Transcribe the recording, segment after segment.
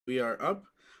we are up.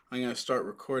 I'm going to start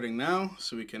recording now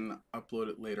so we can upload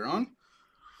it later on.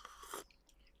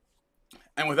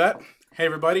 And with that, hey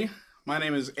everybody, my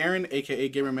name is Aaron, aka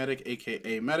Gamer Medic,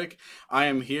 aka Medic. I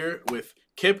am here with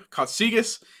Kyp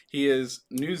Kotzikas. He is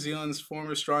New Zealand's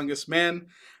former strongest man.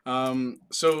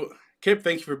 So, Kyp,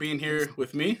 thank you for being here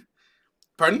with me.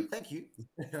 Pardon? Thank you.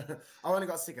 I've only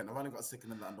got second. I've only got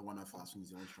second in the under 105 from New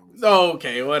Zealand strongest. Oh,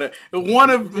 okay,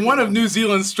 one of New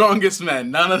Zealand's strongest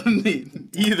men. None of them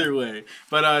either way.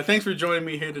 But thanks for joining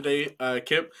me here today,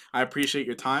 Kyp. I appreciate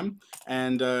your time,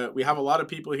 and we have a lot of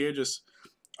people here just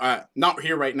not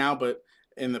here right now, but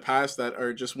in the past that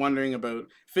are just wondering about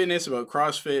fitness, about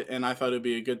CrossFit, and I thought it'd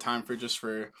be a good time for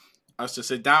us to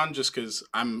sit down, just because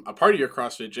I'm a part of your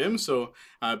CrossFit gym, so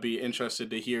I'd be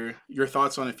interested to hear your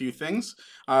thoughts on a few things.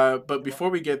 But before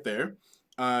we get there,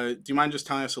 do you mind just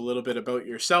telling us a little bit about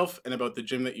yourself and about the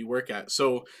gym that you work at?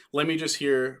 So let me just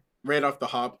hear right off the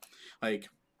hop, like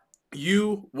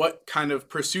what kind of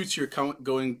pursuits you're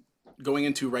going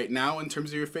into right now in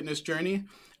terms of your fitness journey,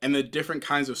 and the different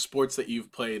kinds of sports that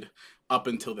you've played up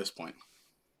until this point.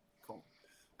 Cool.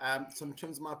 So in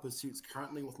terms of my pursuits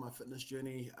currently with my fitness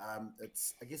journey,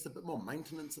 it's, I guess, a bit more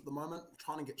maintenance at the moment. I'm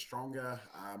trying to get stronger.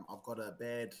 I've got a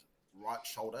bad right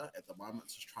shoulder at the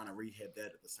moment, so just trying to rehab that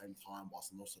at the same time,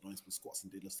 whilst I'm also doing some squats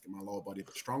and deadlifts to get my lower body a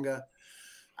bit stronger.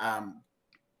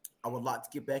 I would like to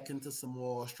get back into some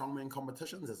more strongman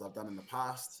competitions, as I've done in the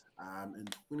past. In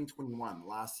 2021,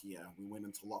 last year, we went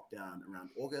into lockdown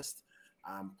around August.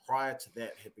 Prior to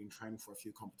that, had been training for a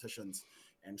few competitions.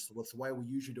 And so with the way we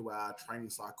usually do our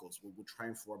training cycles, we would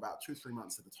train for about 2-3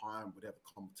 months at a time. We'd have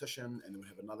a competition, and then we'd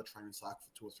have another training cycle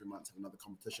for 2 or 3 months, have another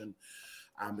competition.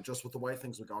 But just with the way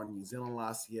things were going in New Zealand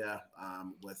last year,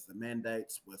 with the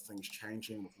mandates, with things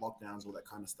changing, with lockdowns, all that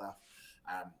kind of stuff,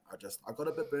 I got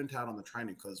a bit burnt out on the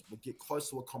training, because we'd get close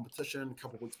to a competition a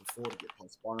couple of weeks before to get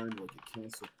postponed or get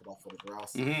cancelled, put off, whatever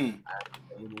else. When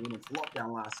we went into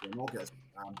lockdown last year in August,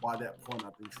 by that point,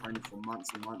 I've been training for months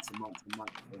and months and months and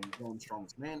months for New Zealand's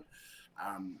strongest man.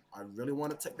 I really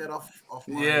want to take that off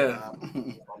my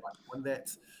win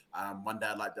that. One day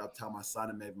I'd like to tell my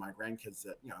son and maybe my grandkids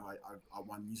that, I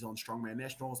won New Zealand Strongman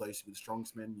Nationals. I used to be the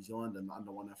strongest man in New Zealand and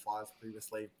under 105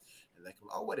 previously. And they can,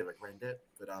 oh, whatever, granddad.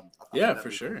 But yeah,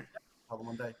 for sure.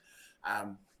 One day.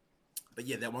 But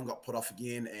yeah, that one got put off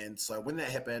again. And so when that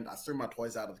happened, I threw my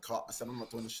toys out of the cot. I said, I'm not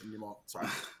doing this shit anymore. Sorry.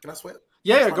 Can I swear?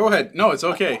 Yeah, go ahead. No, it's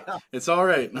okay. It's all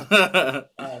right.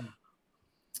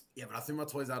 Yeah, but I threw my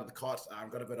toys out of the cot.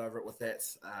 Got a bit over it with that.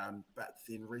 But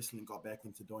then recently got back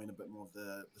into doing a bit more of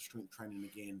the strength training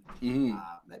again.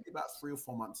 Maybe about 3 or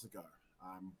 4 months ago.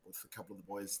 With a couple of the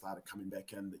boys started coming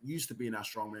back in that used to be in our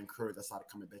strongman crew. They started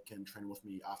coming back in, training with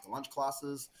me after lunch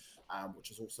classes,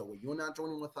 which is also where you're now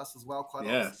joining with us as well quite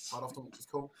often, which is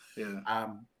cool.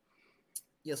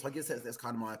 So I guess that's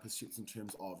kind of my pursuits in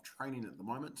terms of training at the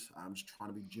moment. I'm just trying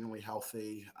to be generally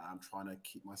healthy. I'm trying to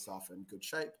keep myself in good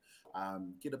shape,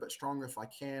 get a bit stronger if I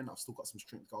can. I've still got some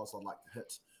strength goals I'd like to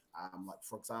hit. Like,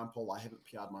 for example, I haven't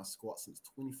PR'd my squat since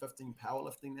 2015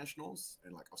 powerlifting nationals,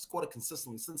 and like I've squatted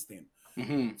consistently since then.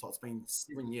 So it's been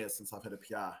 7 years since I've hit a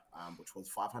PR, which was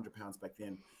 500 pounds back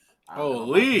then.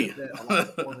 Holy! I'd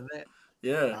like to more than that.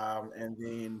 Yeah. And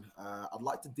then I'd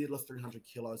like to deadlift 300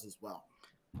 kilos as well.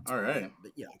 All right.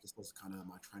 But yeah, I guess those are kind of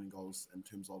my training goals in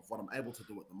terms of what I'm able to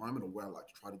do at the moment, or where I like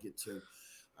to try to get to.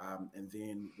 And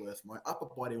then with my upper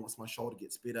body, once my shoulder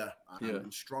gets better, in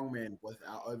strongman, with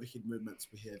our overhead movements,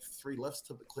 we have 3 lifts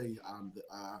typically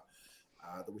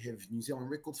that we have New Zealand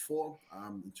records for,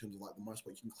 in terms of like the most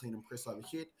weight you can clean and press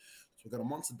overhead. So we've got a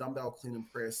monster dumbbell clean and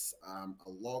press, a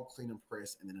log clean and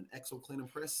press, and then an axle clean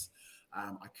and press.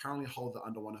 I currently hold the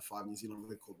under 105 New Zealand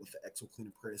record with the axle clean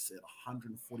and press at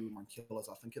 141 kilos,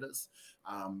 I think it is.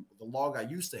 The log I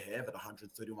used to have at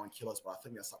 131 kilos, but I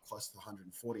think that's up close to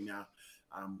 140 now.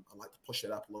 I'd like to push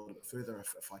it up a little bit further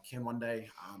if I can one day.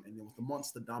 And then with the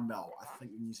monster dumbbell, I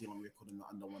think the New Zealand record in the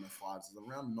under 105s is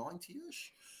around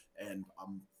 90-ish. And I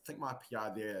think my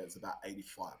PR there is about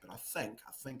 85. But I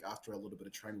think after a little bit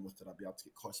of training with it, I'll be able to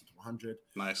get closer to 100.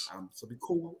 Nice. So it'd be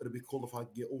cool. It'd be cool if I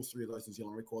could get all 3 of those New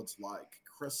Zealand records, like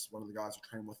Chris, one of the guys I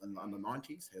train with in the under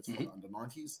 90s, has for the under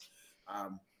 90s.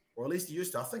 Or at least he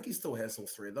used to. I think he still has all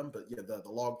 3 of them. But yeah, the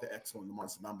log, the axle, and the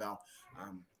monster dumbbell.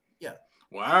 Yeah.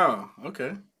 Wow.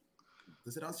 Okay.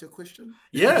 Does it answer your question?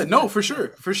 Yeah. No, for sure.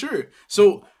 For sure.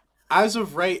 So as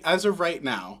of right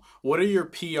now, what are your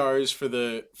PRs for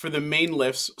the main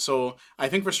lifts? So I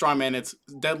think for strongman, it's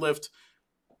deadlift,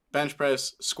 bench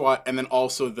press, squat, and then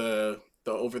also the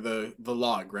over the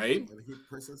log, right? Overhead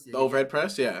presses, the overhead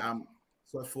press, yeah.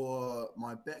 So for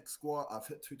my back squat, I've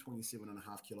hit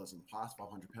 227.5 kilos in the past,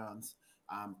 500 pounds.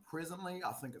 Presently,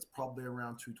 I think it's probably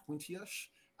around 220-ish.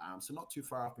 So not too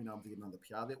far off being able to get another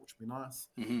PR there, which would be nice.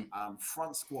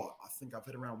 Front squat, I think I've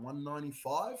hit around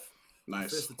 195. My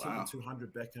Nice. first attempt at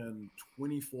 200 back in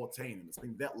 2014, and it's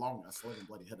been that long. I still haven't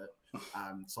bloody hit it.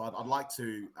 So I'd like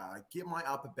to get my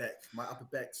upper back. My upper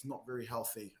back's not very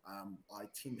healthy. I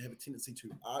tend to have a tendency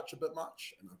to arch a bit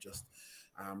much, and I've just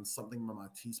something with my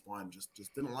T-spine just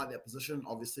didn't like that position,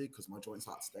 obviously, because my joints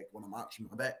aren't stacked when I'm arching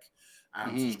my back.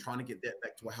 So just trying to get that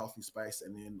back to a healthy space,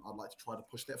 and then I'd like to try to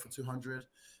push that for 200.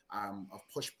 I've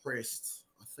push pressed,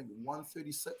 I think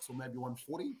 136 or maybe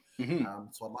 140.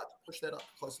 So I'd like to push that up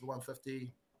closer to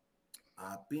 150.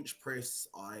 Bench press,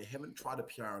 I haven't tried a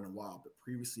PR in a while, but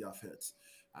previously I've hit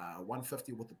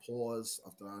 150 with the pause.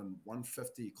 I've done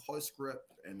 150 close grip,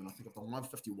 and then I think I've done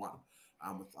 151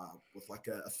 with like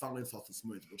a thumb length off the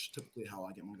smooth, which is typically how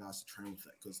I get my guys to train with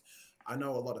it, because I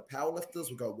know a lot of power lifters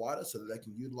will go wider so that they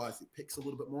can utilize their pecs a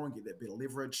little bit more and get that better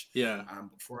leverage. Yeah.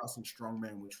 But for us in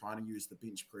Strongman, we're trying to use the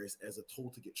bench press as a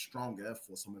tool to get stronger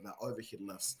for some of our overhead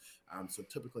lifts. So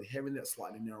typically having that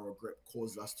slightly narrower grip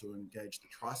causes us to engage the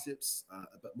triceps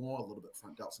a bit more, a little bit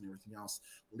front delts and everything else,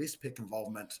 less pec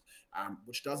involvement,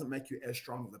 which doesn't make you as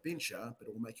strong of a bencher, but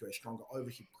it will make you a stronger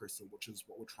overhead presser, which is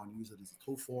what we're trying to use it as a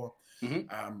tool for.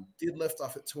 Deadlift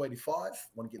off at 285,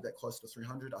 want to get that closer to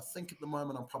 300. I think at the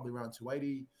moment I'm probably around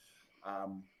 280.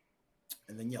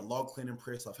 And then, log clean and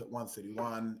press, I've hit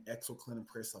 131. Axle clean and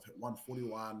press, I've hit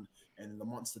 141. And the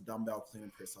monster dumbbell clean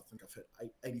and press, I think I've hit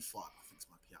 85. I think it's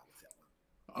my PR with that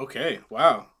one. Okay,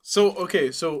 wow. So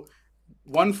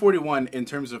 141 in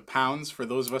terms of pounds, for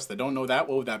those of us that don't know that,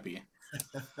 what would that be?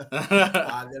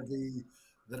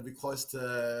 That'd be close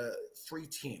to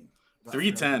 310.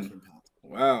 310.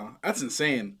 Wow, that's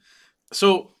insane.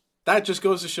 So that just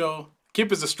goes to show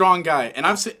Kyp is a strong guy, and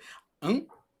I've seen.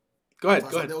 Go ahead.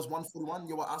 There was 141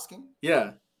 you were asking?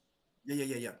 Yeah.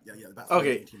 Yeah. About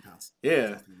 18 pounds.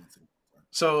 Yeah.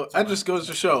 So that just goes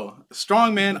to show,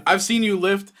 strong man. I've seen you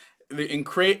lift the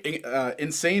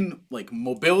insane like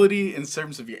mobility in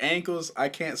terms of your ankles. I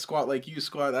can't squat like you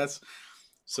squat. That's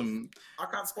some. I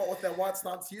can't squat with that wide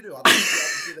stance you do. I think you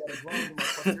have to do that as well. My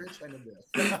posterior chain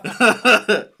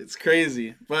there. It's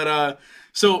crazy, but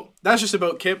so that's just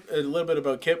about Kyp. A little bit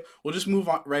about Kyp. We'll just move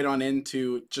on right on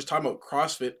into just talking about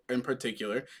CrossFit in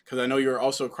particular, because I know you're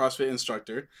also a CrossFit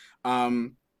instructor.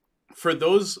 For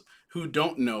those who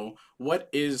don't know, what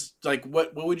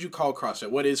would you call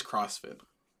CrossFit? What is CrossFit?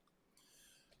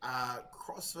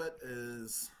 CrossFit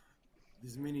is,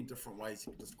 there's many different ways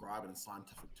you can describe it in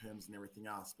scientific terms and everything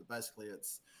else, but basically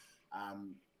it's,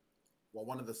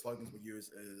 one of the slogans we use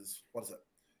is,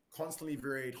 constantly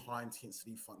varied high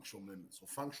intensity functional movements, or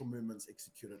functional movements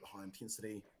executed at high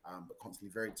intensity, but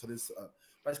constantly varied. So there's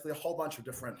basically a whole bunch of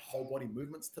different whole body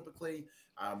movements, typically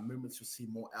movements you'll see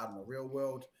more out in the real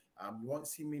world. You won't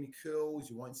see many curls,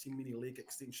 you won't see many leg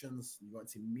extensions, you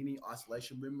won't see many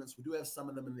isolation movements. We do have some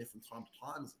of them in there from time to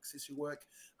time as accessory work,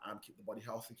 keep the body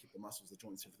healthy, keep the muscles, the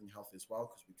joints, everything healthy as well,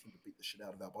 because we tend to beat the shit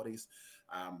out of our bodies,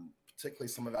 particularly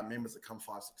some of our members that come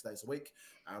 5-6 days a week.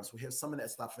 So we have some of that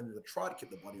stuff in there to try to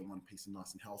keep the body in one piece and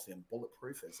nice and healthy and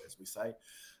bulletproof, as we say.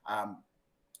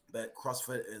 But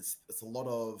CrossFit it's a lot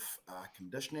of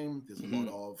conditioning. There's a lot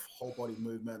of whole body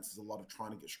movements. There's a lot of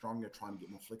trying to get stronger, trying to get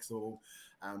more flexible.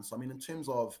 So I mean, in terms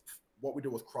of what we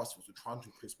do with CrossFit, we're trying to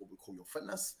increase what we call your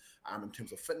fitness. In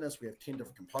terms of fitness, we have 10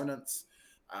 different components.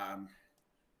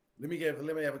 Let me have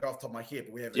a go off the top of my head,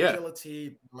 but we have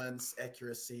agility, balance,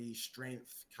 accuracy,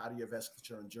 strength,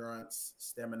 cardiovascular endurance,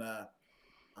 stamina.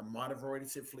 I might have already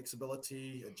said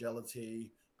flexibility,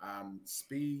 agility,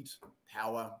 speed,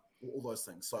 power, all those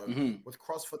things. So with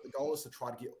CrossFit, the goal is to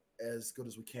try to get as good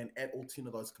as we can at all 10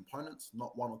 of those components,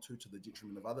 not one or two to the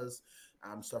detriment of others.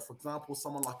 So for example,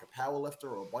 someone like a power lifter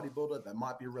or a bodybuilder, they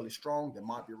might be really strong, they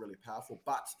might be really powerful,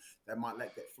 but they might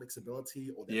lack that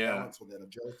flexibility or that balance or that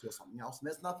agility or something else. And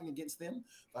there's nothing against them.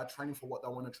 They're training for what they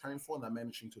want to train for, and they're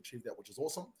managing to achieve that, which is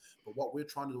awesome. But what we're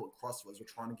trying to do at CrossFit is we're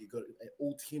trying to get good at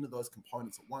all 10 of those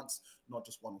components at once, not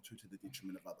just one or two to the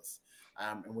detriment of others.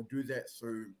 And we do that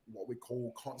through what we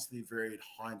call constantly varied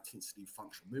high intensity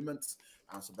functional movements.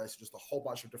 So basically just a whole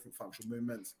bunch of different functional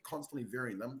movements, constantly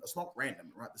varying them. It's not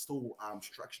random, right? There's still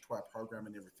structure to our program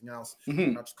and everything else. We're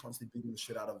not just constantly beating the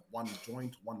shit out of one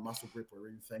joint, one muscle group or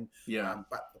anything.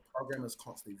 But the program is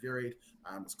constantly varied.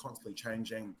 It's constantly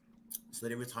changing. So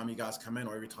that every time you guys come in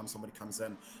or every time somebody comes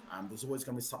in, there's always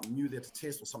going to be something new there to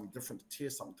test or something different to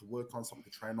test, something to work on, something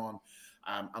to train on.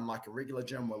 Unlike a regular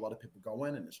gym where a lot of people go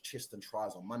in and it's chest and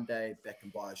tries on Monday, back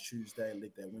and buys Tuesday,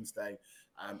 leg day Wednesday.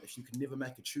 If you can never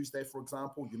make a Tuesday, for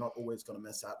example, you're not always going to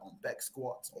miss out on back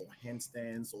squats or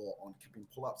handstands or on kipping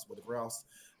pull-ups, whatever else.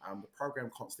 The program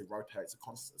constantly rotates,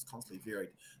 it's constantly varied.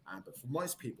 But for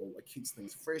most people, it keeps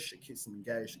things fresh, it keeps them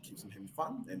engaged, it keeps them having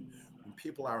fun. And when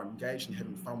people are engaged and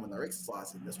having fun when they're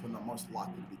exercising, that's when they're most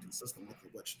likely to be consistent with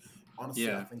it, which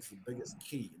honestly I think is the biggest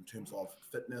key in terms of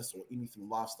fitness or anything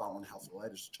lifestyle and health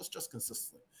related, just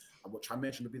consistently. Which I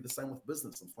imagine to be the same with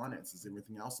business and finances,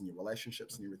 everything else, and your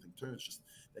relationships and everything too. It's just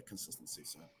that consistency.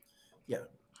 So, yeah.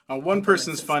 One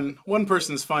person's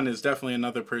fun is definitely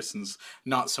another person's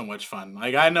not so much fun.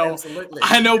 Like I know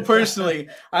personally,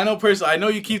 I know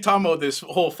you keep talking about this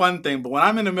whole fun thing, but when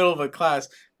I'm in the middle of a class,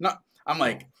 I'm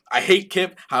like, I hate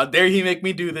Kyp. How dare he make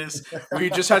me do this? We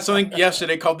just had something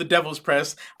yesterday called the Devil's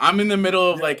Press. I'm in the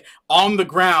middle of like on the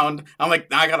ground. I'm like,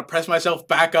 I gotta press myself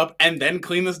back up and then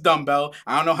clean this dumbbell.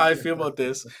 I don't know how I feel about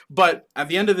this, but at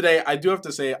the end of the day, I do have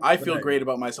to say I feel great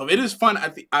about myself. It is fun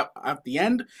at the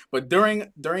end, but during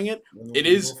it, it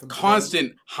is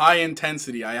constant high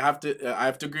intensity. I have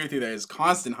to agree with you there. It's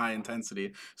constant high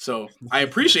intensity. So I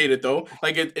appreciate it though.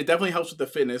 Like it definitely helps with the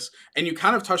fitness. And you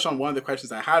kind of touched on one of the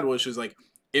questions I had, which is like,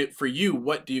 for you,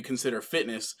 what do you consider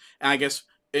fitness? And I guess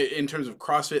in terms of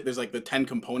CrossFit, there's like the 10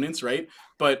 components, right?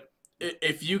 But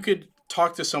if you could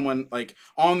talk to someone like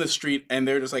on the street and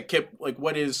they're just like, Kyp, like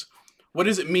what does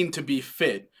it mean to be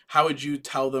fit? How would you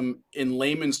tell them in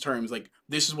layman's terms, like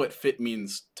this is what fit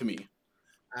means to me?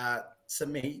 To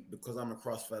me, because I'm a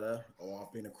CrossFitter, or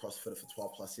I've been a CrossFitter for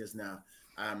 12 plus years now,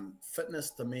 fitness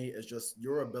to me is just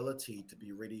your ability to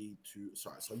be ready to,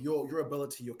 so your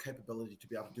ability, your capability to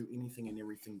be able to do anything and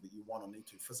everything that you want or need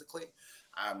to physically.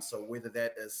 So whether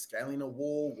that is scaling a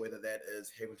wall, whether that is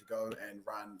having to go and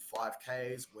run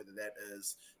 5Ks, whether that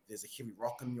is there's a heavy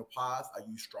rock in your path, are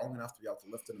you strong enough to be able to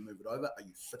lift it and move it over? Are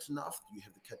you fit enough? Do you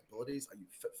have the capabilities? Are you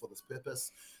fit for this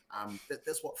purpose?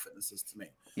 That's what fitness is to me.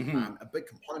 Mm-hmm. A big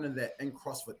component of that in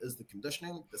CrossFit is the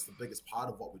conditioning. That's the biggest part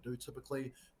of what we do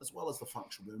typically, as well as the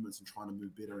functional movements and trying to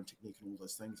move better and technique and all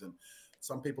those things. And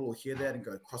some people will hear that and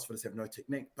go, CrossFitters have no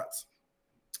technique, but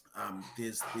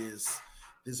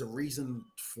there's a reason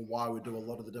for why we do a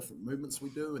lot of the different movements we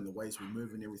do and the ways we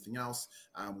move and everything else.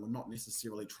 We're not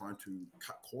necessarily trying to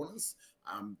cut corners.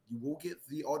 You will get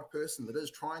the odd person that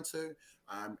is trying to.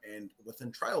 And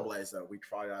within Trailblazer, we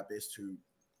try our best to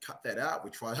cut that out.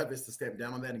 We try our best to stamp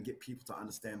down on that and get people to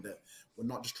understand that we're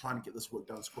not just trying to get this work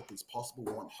done as quickly as possible.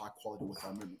 We want high quality with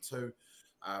our movement too.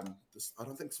 I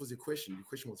don't think this was your question. Your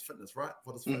question was fitness, right?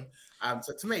 What is fit?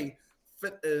 So to me,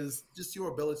 fit is just your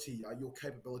ability, your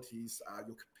capabilities,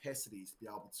 your capacities to be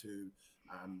able to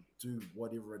do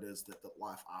whatever it is that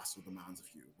life asks or demands of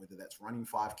you, whether that's running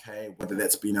 5K, whether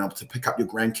that's being able to pick up your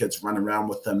grandkids, run around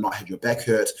with them, not have your back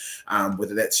hurt,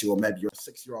 whether that's maybe your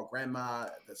 6-year-old grandma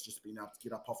that's just being able to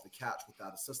get up off the couch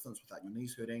without assistance, without your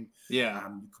knees hurting. Yeah.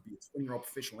 You could be a 20-year-old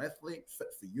professional athlete. Fit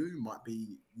for you might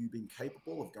be you being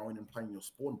capable of going and playing your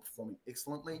sport and performing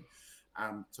excellently.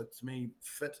 So to me,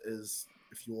 fit is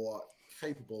if you're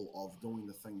capable of doing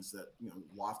the things that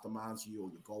life demands you or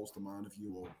your goals demand of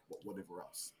you or whatever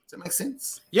else. Does that make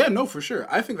sense? Yeah, no, for sure.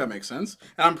 I think that makes sense,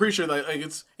 and I'm pretty sure that like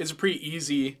it's a pretty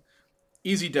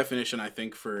easy definition, I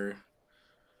think, for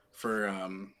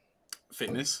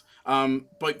fitness.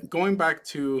 But going back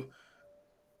to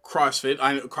CrossFit,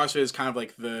 I know CrossFit is kind of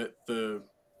like the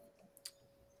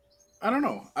I don't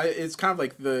know. It's kind of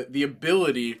like the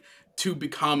ability to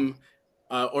become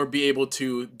or be able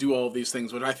to do all of these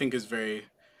things, which I think is very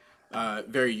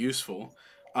very useful.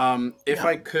 If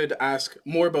I could ask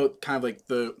more about kind of like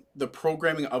the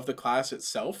programming of the class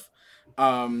itself,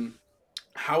 how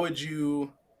do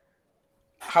you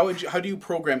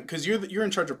program? Because you're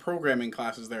in charge of programming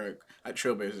classes there at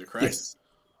Trailblazer, correct? Yes.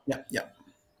 Yeah.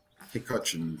 Head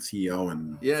coach and CEO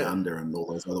and founder and all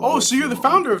those other. Oh, so you're the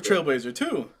founder of Trailblazer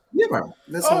too? Yeah, bro.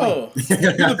 That's you're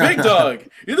the big dog.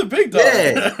 You're the big dog.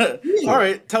 Yeah. All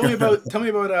right. Tell me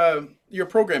about your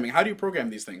programming. How do you program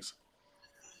these things?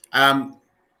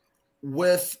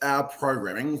 With our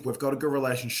programming, we've got a good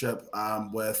relationship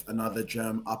with another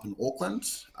gym up in Auckland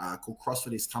called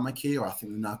CrossFit East Tamaki, or I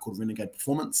think they're now called Renegade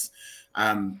Performance.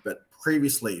 But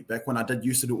previously, back when I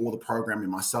used to do all the programming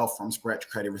myself from scratch,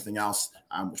 create everything else,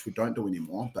 which we don't do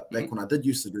anymore. But back when I did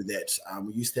used to do that,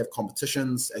 we used to have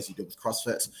competitions, as you did with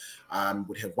CrossFit.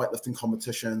 We'd have weightlifting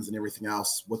competitions and everything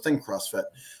else within CrossFit.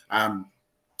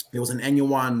 There was an annual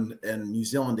one in New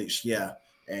Zealand each year.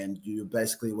 And you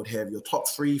basically would have your top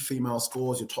 3 female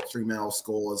scores, your top 3 male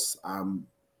scores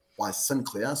by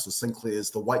Sinclair. So Sinclair is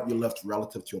the weight you lift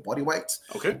relative to your body weight.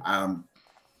 Okay.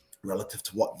 Relative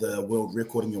to what the world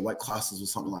record in your weight classes or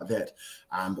something like that.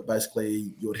 But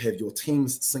basically, you would have your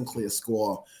team's Sinclair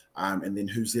score, and then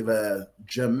whoever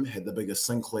gym had the biggest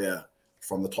Sinclair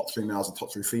from the top 3 males and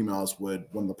top 3 females would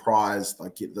win the prize,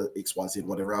 like get the XYZ,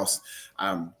 whatever else,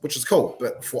 which is cool.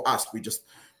 But for us,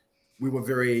 we were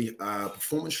very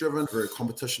performance driven, very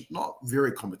competition, not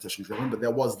very competition driven, but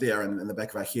there was there in the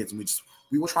back of our heads, and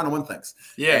we were trying to win things.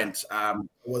 Yeah. And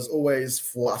it was always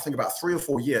for, I think, about 3 or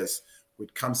 4 years,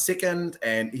 we'd come second,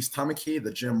 and East Tamaki,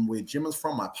 the gym where Jim is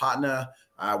from, my partner,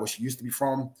 where she used to be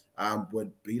from,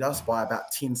 would beat us by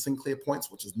about 10 Sinclair points,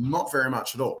 which is not very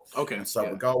much at all. Okay. And so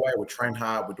we'd go away, we'd train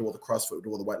hard, we'd do all the CrossFit, we'd do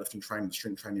all the weightlifting training, the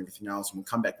strength training, everything else. And we'd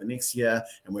come back the next year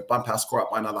and we'd bump our score up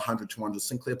by another 100, 200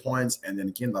 Sinclair points. And then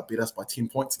again, they'll beat us by 10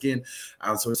 points again.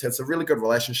 So it's had a really good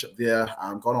relationship there.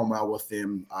 Got on well with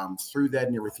them through that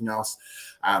and everything else.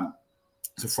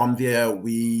 So from there,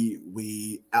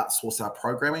 we outsource our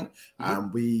programming.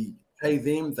 We pay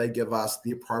them, they give us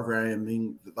their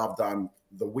programming that they've done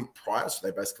the week prior. So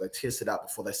they basically test it out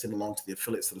before they send along to the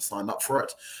affiliates that are signed up for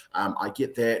it. I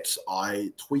get that,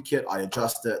 I tweak it, I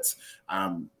adjust it.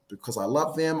 Because I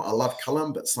love them, I love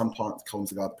Cullen, but sometimes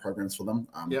Cullen's the guy that programs for them,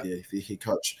 their head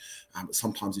coach. But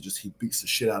sometimes he beats the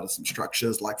shit out of some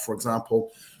structures. Like, for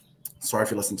example, sorry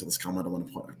if you're listening to this, Cullen, I don't want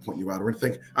to point you out or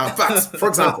anything. But for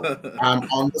example,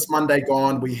 on this Monday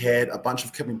gone, we had a bunch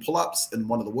of kipping pull-ups in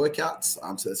one of the workouts.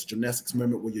 So it's a gymnastics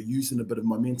movement where you're using a bit of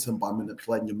momentum by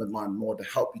manipulating your midline more to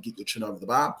help you get your chin over the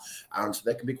bar. So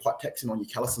that can be quite taxing on your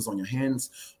calluses on your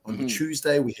hands. On the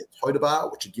Tuesday, we had toe to bar,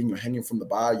 which again, you're hanging from the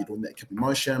bar, you're doing that kipping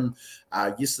motion.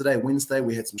 Yesterday, Wednesday,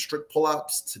 we had some strict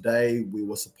pull-ups. Today, we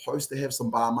were supposed to have some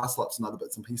bar muscle-ups and other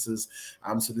bits and pieces.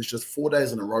 So there's just 4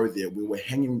 days in a row there. We were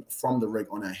hanging from the rig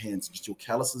on our hands. Just your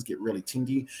calluses get really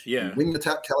tendy. Yeah. And when the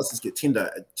calluses get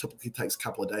tender, it typically takes a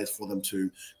couple of days for them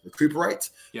to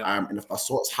recuperate. Yeah. And if I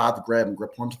saw, it's hard to grab and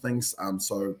grip onto things.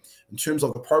 So in terms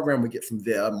of the program we get from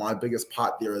there, my biggest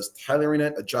part there is tailoring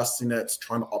it, adjusting it,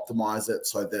 trying to optimize it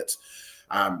so that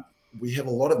we have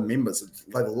a lot of members.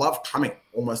 They love coming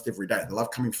almost every day. They love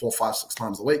coming 4, 5, 6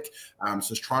 times a week. So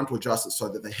it's trying to adjust it so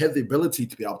that they have the ability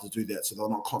to be able to do that. So they're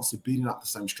not constantly beating up the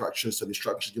same structures. So the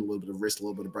structures get a little bit of rest, a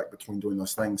little bit of break between doing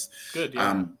those things. Good.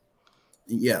 Yeah.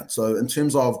 Yeah, so in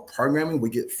terms of programming, we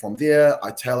get from there,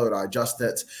 I tailor it, I adjust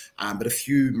it. But a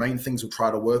few main things we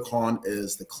try to work on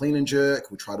is the clean and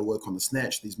jerk. We try to work on the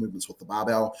snatch, these movements with the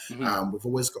barbell. We've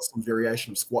always got some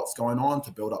variation of squats going on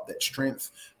to build up that strength,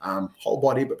 whole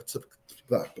body, but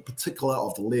particular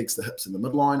of the legs, the hips, and the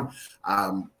midline.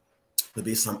 There'll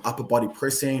be some upper body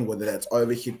pressing, whether that's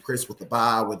overhead press with the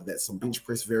bar, whether that's some bench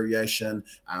press variation.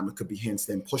 It could be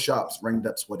handstand push-ups, ring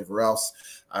dips, whatever else.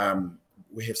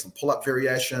 We have some pull-up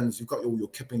variations. You've got all your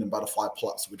kipping and butterfly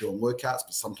pull-ups we're doing workouts,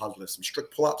 but sometimes we have some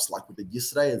strict pull-ups like we did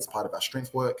yesterday as part of our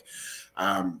strength work.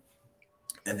 And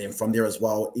then from there as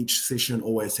well, each session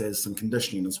always has some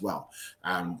conditioning as well.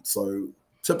 So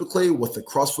typically with the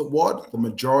CrossFit WOD, the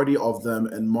majority of them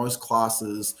in most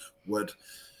classes would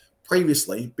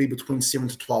previously be between 7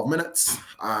 to 12 minutes.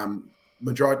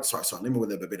 Let me word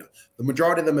that a bit better. The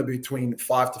majority of them are between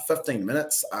 5 to 15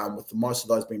 minutes, with the most of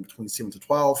those being between 7 to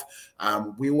 12.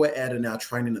 We were adding our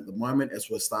training at the moment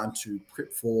as we're starting to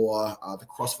prep for the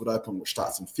CrossFit Open, which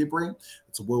starts in February.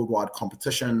 It's a worldwide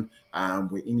competition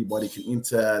where anybody can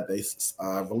enter. They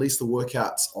release the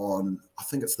workouts on, I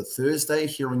think it's the Thursday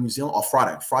here in New Zealand, or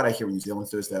Friday here in New Zealand,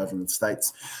 Thursday over in the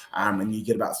States. And you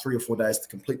get about 3 or 4 days to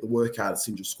complete the workout,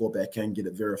 send your score back in, get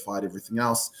it verified, everything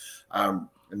else.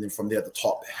 And then from there at the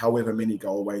top, however many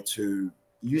go away to,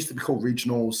 it used to be called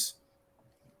regionals.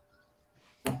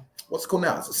 What's it called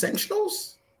now? Is it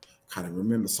sanctionals? Can't even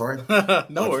remember, sorry.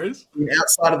 No worries.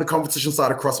 Outside of the competition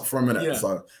side of CrossFit for a minute. So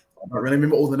I don't really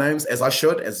remember all the names as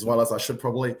well as I should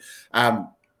probably.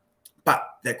 But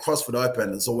that CrossFit Open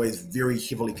is always very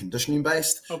heavily conditioning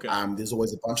based. Okay. There's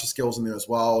always a bunch of skills in there as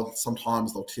well.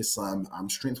 Sometimes they'll test some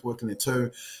strength work in there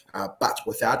too. But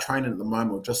with our training at the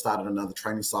moment, we've just started another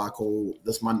training cycle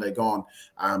this Monday gone.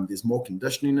 There's more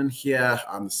conditioning in here.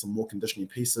 There's some more conditioning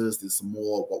pieces. There's some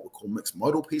more what we call mixed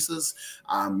modal pieces,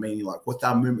 meaning like with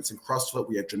our movements in CrossFit,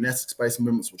 we have gymnastics-based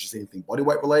movements, which is anything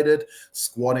bodyweight related,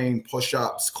 squatting,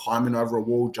 push-ups, climbing over a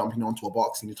wall, jumping onto a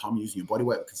box. Anytime you're using your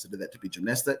bodyweight, we consider that to be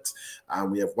gymnastics.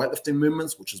 We have weightlifting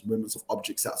movements, which is movements of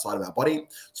objects outside of our body.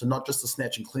 So not just a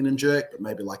snatch and clean and jerk, but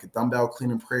maybe like a dumbbell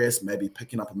clean and press, maybe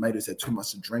picking up a mate who's had too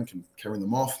much to drink and carrying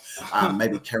them off,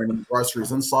 maybe carrying the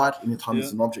groceries inside. Anytime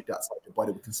there's an object outside your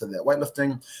body, we consider that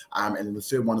weightlifting. And then the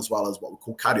third one as well is what we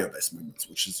call cardio-based movements,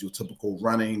 which is your typical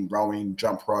running, rowing,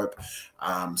 jump rope,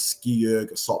 ski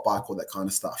erg, assault bike, all that kind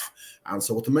of stuff.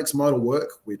 So with the mixed modal work,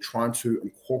 we're trying to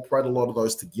incorporate a lot of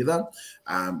those together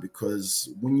because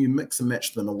when you mix and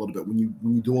match them a little bit, when you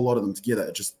do a lot of them together,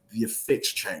 it just the effects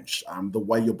change. The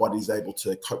way your body's able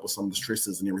to cope with some of the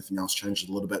stresses and everything else changes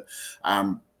a little bit.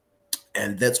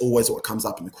 And that's always what comes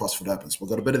up in the CrossFit Open. So we've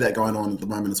got a bit of that going on at the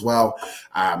moment as well.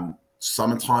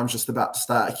 Summertime's just about to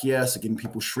start here, so getting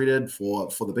people shredded for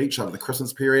the beach over the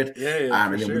Christmas period.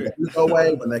 And then when they go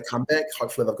away, when they come back,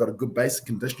 hopefully they've got a good basic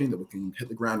conditioning that we can hit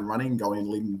the ground running, going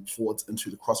leading forwards into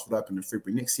the CrossFit Open in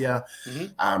February next year.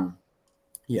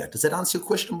 Yeah, does that answer your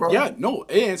question, bro? Yeah, no,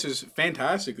 it answers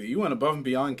fantastically. You went above and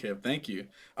beyond, Kyp. Thank you.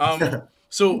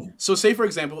 So say for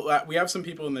example, we have some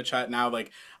people in the chat now, like,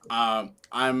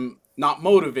 I'm not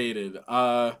motivated.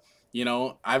 You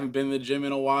know, I haven't been in the gym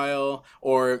in a while,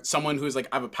 or someone who's like,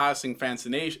 I have a passing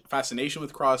fascination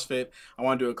with CrossFit. I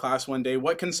want to do a class one day.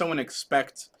 What can someone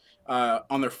expect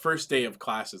on their first day of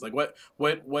classes? Like, what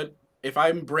if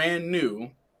I'm brand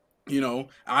new? You know,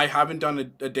 I haven't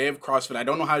done a day of CrossFit. I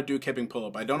don't know how to do a kipping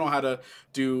pull-up. I don't know how to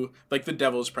do like the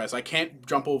devil's press. I can't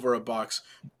jump over a box.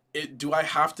 Do I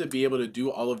have to be able to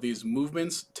do all of these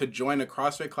movements to join a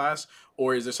CrossFit class,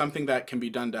 or is there something that can be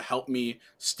done to help me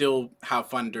still have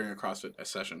fun during a CrossFit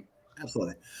session?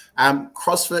 Absolutely.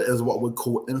 CrossFit is what we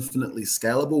call infinitely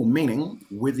scalable, meaning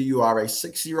whether you are a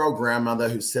 60-year-old grandmother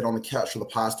who's sat on the couch for the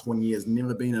past 20 years,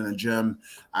 never been in a gym,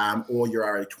 or you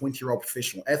are a 20-year-old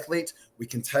professional athlete, we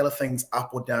can tailor things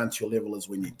up or down to your level as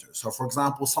we need to. So, for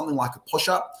example, something like a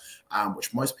push-up,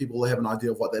 which most people have an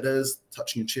idea of what that is,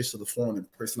 touching your chest to the floor and then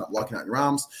pressing up, locking out your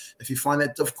arms. If you find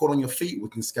that difficult on your feet, we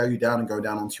can scale you down and go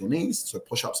down onto your knees. So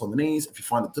push-ups on the knees. If you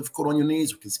find it difficult on your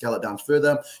knees, we can scale it down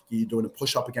further. You're doing a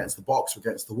push-up against the box or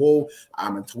against the wall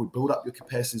until we build up your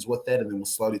capacities with that, and then we'll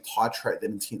slowly titrate that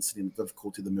intensity and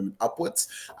difficulty of the movement upwards.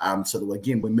 So that,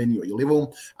 again, we're meeting you at your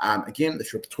level. Again,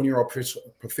 if you're a 20-year-old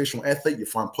professional athlete, you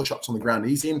find push-ups on the ground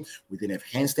easy. We then have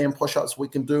handstand push-ups we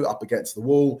can do up against the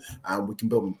wall. We can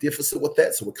build a deficit with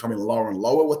that, so we're coming lower and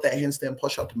lower with that handstand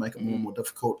push-up to make it more and more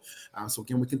difficult. So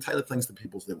again, we can tailor things to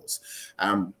people's levels.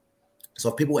 So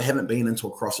if people haven't been into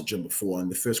a CrossFit gym before, and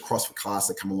the first CrossFit class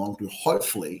they come along to,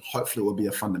 hopefully it will be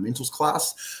a fundamentals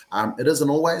class. It isn't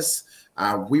always.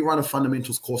 We run a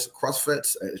fundamentals course at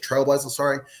CrossFit, Trailblazer,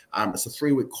 sorry. It's a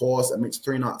 3-week course. It meets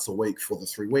 3 nights a week for the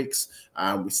 3 weeks.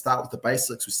 We start with the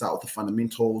basics. We start with the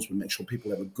fundamentals. We make sure people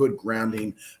have a good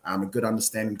grounding, a good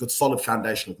understanding, good solid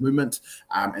foundation of movement.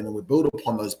 And then we build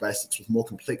upon those basics with more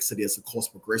complexity as the course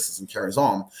progresses and carries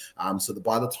on. So that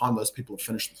by the time those people have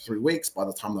finished the 3 weeks, by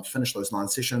the time they've finished those 9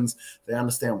 sessions, they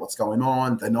understand what's going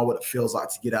on. They know what it feels like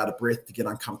to get out of breath, to get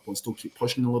uncomfortable and still keep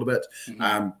pushing a little bit.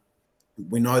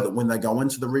 We know that when they go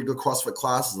into the regular CrossFit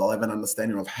classes, they'll have an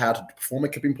understanding of how to perform a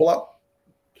kipping pull-up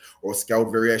or a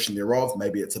scaled variation thereof.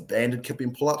 Maybe it's a banded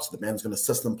kipping pull-up, so the band's going to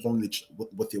assist them pulling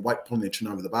with their weight, pulling their chin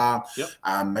over the bar.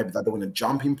 Maybe they're doing a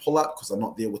jumping pull-up because they're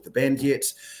not there with the band yet.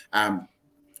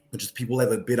 Which is people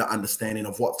have a better understanding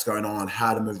of what's going on,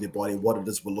 how to move their body, what it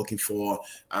is we're looking for,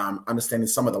 understanding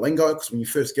some of the lingo. Because when you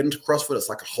first get into CrossFit, it's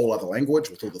like a whole other language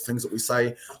with all the things that we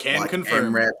say. Can like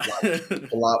confirm. AMRAP, like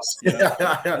pull-ups.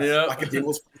 Like a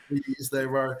devil's use there,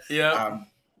 bro.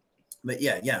 But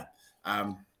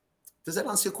does that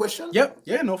answer your question? Yep.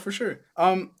 Yeah, no, for sure.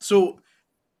 So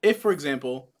if, for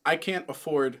example, I can't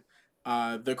afford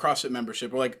the CrossFit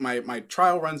membership, or like my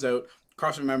trial runs out,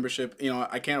 CrossFit membership, you know,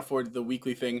 I can't afford the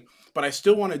weekly thing, but I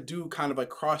still want to do kind of like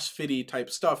CrossFit-y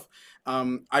type stuff.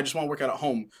 I just want to work out at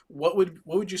home. What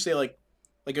would you say, like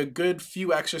a good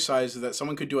few exercises that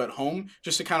someone could do at home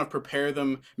just to kind of prepare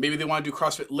them? Maybe they want to do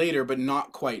CrossFit later, but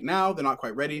not quite now. They're not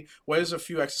quite ready. What is a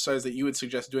few exercises that you would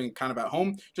suggest doing kind of at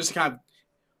home just to kind of,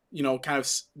 you know, kind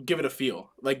of give it a feel,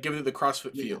 like give it the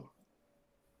CrossFit feel?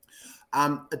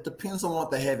 It depends on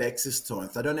what they have access to.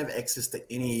 If they don't have access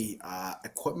to any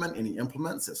equipment, any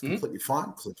implements, that's completely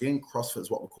fine. Because again, CrossFit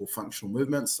is what we call functional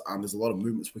movements. There's a lot of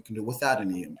movements we can do without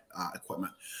any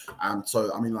equipment. So,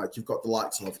 I mean, like you've got the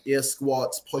likes of air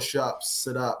squats, push-ups,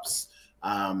 sit-ups.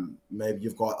 Maybe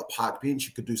you've got a park bench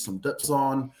you could do some dips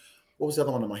on. What was the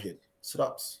other one in my head?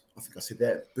 Sit-ups. I think I said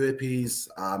that. Burpees.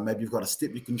 Maybe you've got a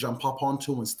step you can jump up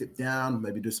onto and step down.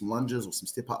 Maybe do some lunges or some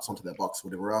step-ups onto that box,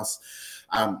 whatever else.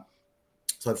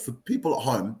 So for people at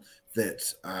home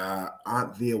that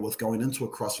aren't there with going into a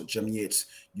CrossFit gym yet,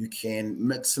 you can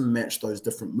mix and match those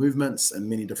different movements in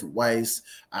many different ways.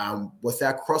 With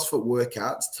our CrossFit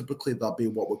workouts, typically they'll be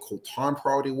what we call time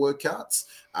priority workouts,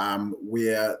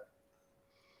 where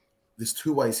there's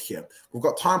 2 ways here. We've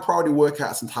got time priority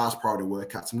workouts and task priority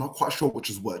workouts. I'm not quite sure which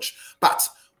is which, but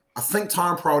I think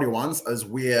time priority ones is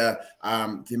where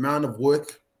the amount of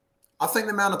work, I think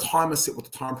the amount of time is set with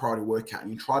the time priority workout,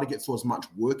 and you try to get through as much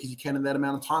work as you can in that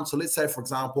amount of time. So let's say, for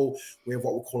example, we have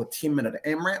what we call a 10-minute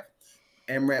AMRAP.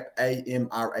 AMRAP,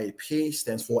 AMRAP,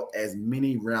 stands for as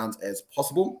many rounds as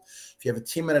possible. If you have a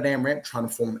 10-minute AMRAP, trying to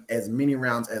perform as many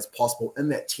rounds as possible in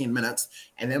that 10 minutes,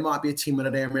 and there might be a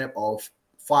 10-minute AMRAP of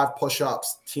 5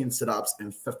 push-ups, 10 sit-ups,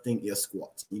 and 15 air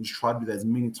squats. You just try to do that as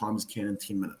many times as you can in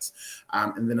 10 minutes.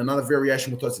 And then another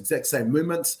variation with those exact same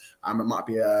movements, it might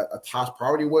be a task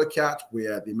priority workout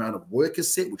where the amount of work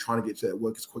is set. We're trying to get to that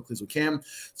work as quickly as we can.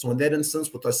 So in that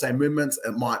instance, with those same movements,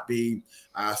 it might be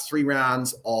 3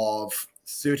 rounds of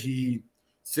 30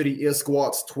 air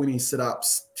squats, 20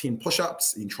 sit-ups, 10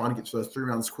 push-ups, and trying to get to those 3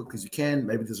 rounds as quickly as you can.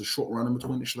 Maybe there's a short run in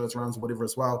between each of those rounds or whatever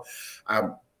as well.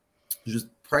 Just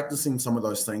practicing some of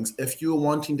those things. If you're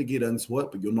wanting to get into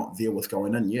it, but you're not there with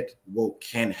going in yet,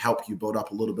 can help you build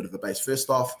up a little bit of a base first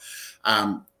off.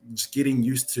 Just getting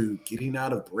used to getting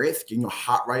out of breath, getting your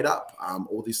heart rate up.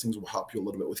 All these things will help you a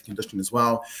little bit with conditioning as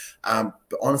well.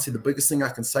 But honestly, the biggest thing I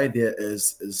can say there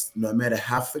is no matter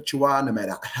how fit you are, no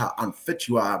matter how unfit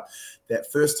you are,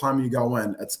 that first time you go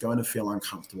in, it's going to feel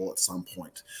uncomfortable at some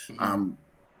point.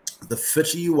 The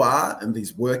fitter you are in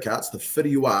these workouts, the fitter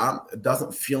you are, it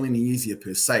doesn't feel any easier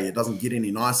per se. It doesn't get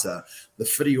any nicer. The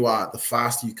fitter you are, the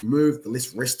faster you can move, the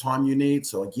less rest time you need.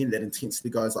 So again, that intensity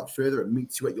goes up further. It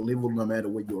meets you at your level no matter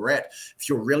where you're at. If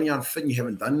you're really unfit and you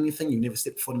haven't done anything, you've never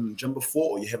stepped foot in the gym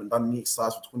before, or you haven't done any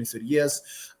exercise for 20, 30 years,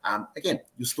 again,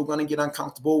 you're still going to get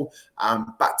uncomfortable.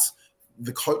 But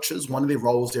the coaches, one of their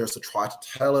roles there is to try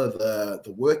to tailor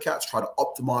the workouts, try to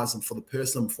optimize them for the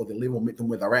person, for their level, meet them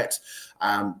where they're at,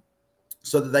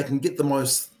 so that they can get the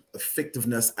most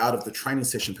effectiveness out of the training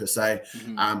session per se.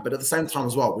 But at the same time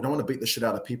as well, we don't want to beat the shit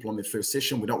out of people on their first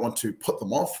session. We don't want to put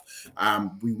them off.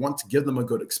 We want to give them a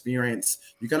good experience.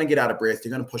 You're going to get out of breath.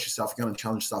 You're going to push yourself. You're going to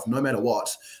challenge yourself no matter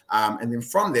what. And then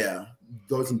from there,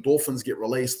 those endorphins get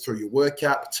released through your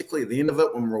workout, particularly at the end of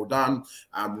it when we're all done,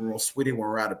 when we're all sweaty, when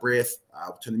we're out of breath.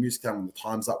 We'll turn the music down when the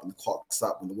time's up, when the clock's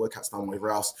up, when the workout's done,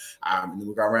 whatever else. And then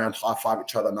we'll go around, high-five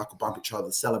each other, knuckle bump each other,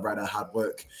 celebrate our hard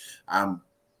work.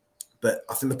 But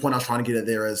I think the point I was trying to get at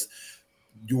there is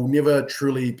you'll never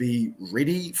truly be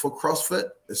ready for CrossFit.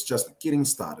 It's just getting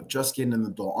started, just getting in the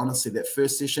door. Honestly, that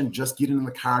first session, just getting in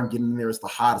the car and getting in there is the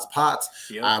hardest part.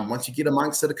 Once you get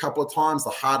amongst it a couple of times,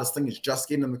 the hardest thing is just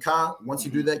getting in the car. Once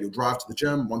you do that, you'll drive to the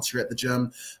gym. Once you're at the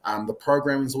gym, the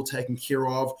programming is all taken care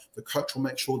of. The coach will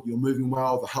make sure that you're moving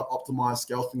well. They'll help optimize,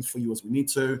 scale things for you as we need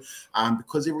to.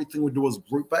 Because everything we do is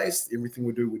group-based. Everything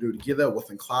we do together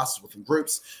within classes, within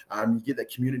groups. You get that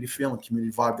community feel and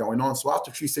community vibe going on. So after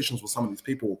a few sessions with some of these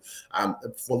people,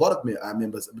 for a lot of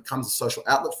members, it becomes a social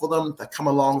outlet for them. They come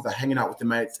along, they're hanging out with their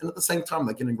mates, and at the same time,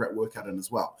 they're getting a great workout in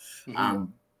as well.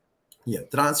 Yeah,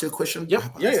 did I answer your question? Yep.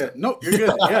 Yeah. No, you're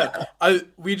good. Yeah.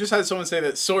 We just had someone say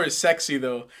that sore is sexy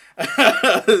though.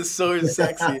 Sore is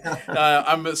sexy.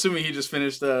 I'm assuming he just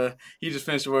finished the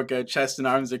workout. Chest and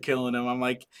arms are killing him. I'm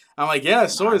like, yeah,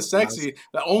 sore is sexy.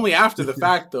 But only after the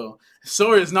fact though.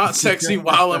 Sore is not sexy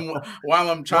while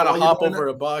I'm trying to hop over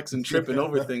a box and tripping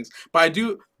over things. But I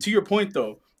do, to your point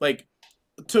though, like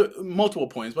to multiple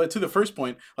points, but to the first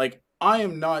point, like I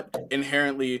am not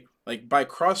inherently like by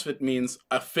CrossFit means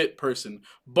a fit person,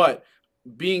 but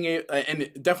being and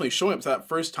definitely showing up to that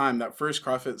first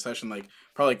CrossFit session, like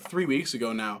probably like 3 weeks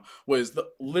ago now, was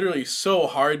literally so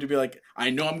hard to be like,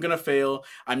 I know I'm gonna fail.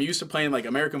 I'm used to playing like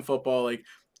American football, like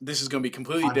this is going to be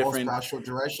completely different. Short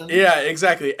duration. Yeah,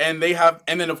 exactly. And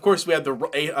then of course we had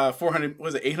the 400,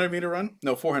 was it 800 meter run?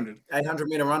 No, 400. 800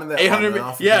 meter run in that.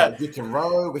 800 yeah. Like, you can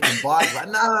row, we can bike. Like,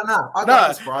 no.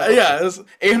 Yeah, it was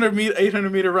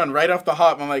 800 meter run right off the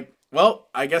hop. I'm like, well,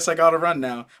 I guess I got to run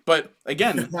now. But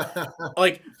again,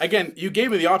 you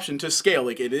gave me the option to scale.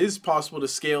 Like it is possible to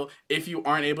scale if you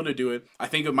aren't able to do it. I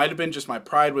think it might have been just my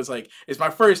pride was like, it's my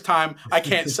first time. I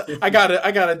can't, I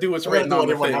gotta do what's written on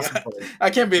the thing. I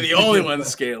can't be the only one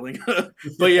scaling.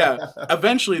 But yeah,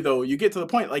 eventually though, you get to the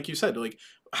point, like you said, like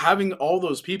having all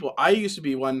those people. I used to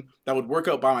be one that would work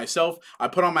out by myself. I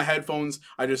put on my headphones.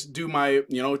 I just do my,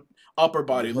 upper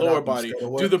body, lower body,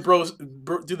 do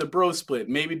the bro split,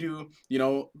 maybe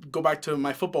go back to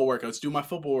my football workouts, do my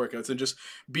football workouts and just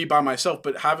be by myself.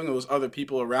 But having those other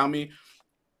people around me,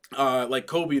 like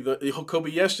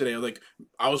Kobe yesterday,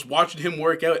 I was watching him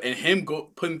work out and him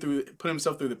put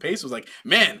himself through the pace. I was like,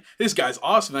 man, this guy's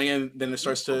awesome. And then it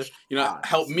starts to,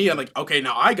 help me. I'm like, okay,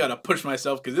 now I got to push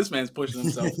myself because this man's pushing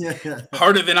himself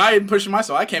harder than I am pushing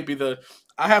myself.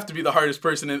 I have to be the hardest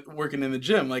person working in the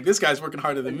gym. Like this guy's working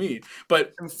harder than me.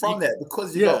 But from that,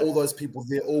 because you got all those people,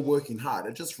 they're all working hard.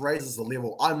 It just raises the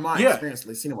level. In my experience, at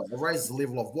least anyway, it raises the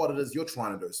level of what it is you're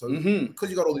trying to do. So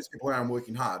because you got all these people around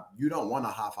working hard, you don't want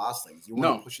to half-ass things. You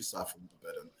want to push yourself a little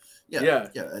bit. And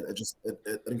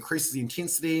it increases the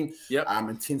intensity.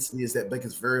 Intensity is that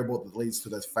biggest variable that leads to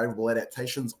those favorable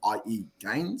adaptations, i.e.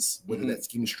 gains, whether that's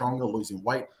getting stronger, losing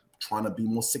weight, trying to be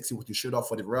more sexy with your shirt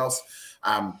off, whatever else.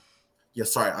 Yeah,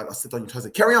 sorry, I stepped on your toes.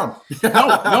 Carry on.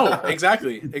 No,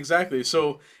 exactly.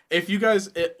 So if you guys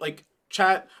like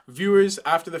chat viewers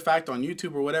after the fact on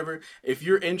YouTube or whatever, if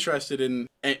you're interested in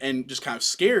and just kind of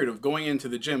scared of going into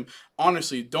the gym,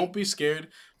 honestly, don't be scared.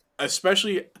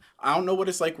 Especially, I don't know what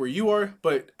it's like where you are,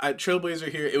 but at Trailblazer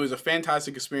here, it was a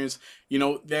fantastic experience. You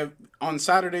know, they have, on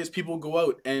Saturdays people go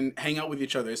out and hang out with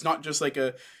each other. It's not just like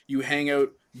a you hang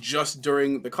out just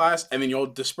during the class and then you all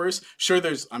disperse. Sure,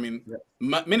 there's, I mean,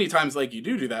 Yeah. many times like you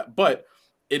do that, but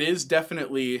it is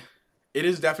definitely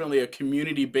a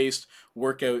community based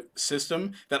workout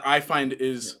system that I find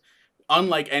is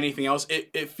unlike anything else.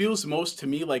 It feels most to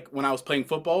me like when I was playing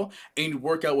football and you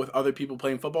work out with other people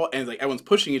playing football and like everyone's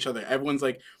pushing each other.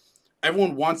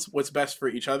 Everyone wants what's best for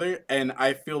each other, and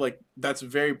I feel like that's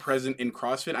very present in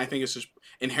CrossFit. I think it's just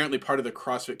inherently part of the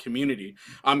CrossFit community.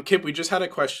 Kip, we just had a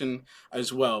question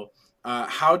as well.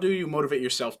 How do you motivate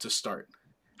yourself to start?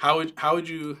 How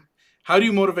do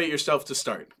you motivate yourself to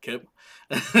start, Kip?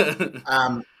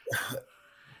 Um,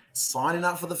 signing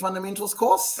up for the fundamentals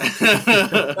course.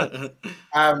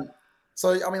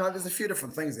 So, I mean, like, there's a few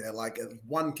different things there. Like,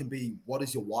 one can be, what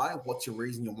is your why? What's your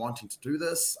reason you're wanting to do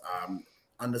this?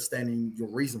 Understanding your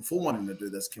reason for wanting to do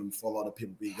this can, for a lot of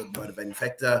people, be a good motivating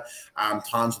factor.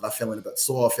 Times when they're feeling a bit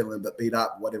sore, feeling a bit beat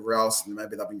up, whatever else, and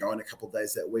maybe they've been going a couple of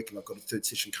days that week and they've got a third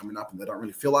session coming up and they don't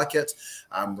really feel like it.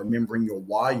 Remembering your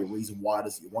why, your reason why it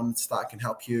is that you want to start can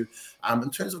help you.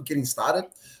 In terms of getting started,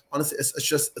 honestly,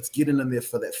 it's getting in there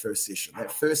for that first session.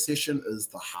 That first session is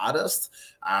the hardest,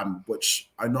 which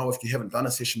I know if you haven't done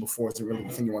a session before, it's a really the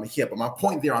thing you want to hear. But my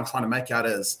point there I'm trying to make out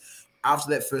is,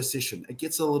 after that first session, it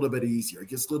gets a little bit easier. It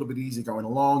gets a little bit easier going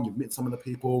along. You've met some of the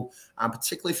people,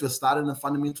 particularly if you're starting a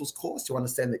fundamentals course, you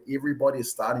understand that everybody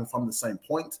is starting from the same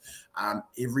point.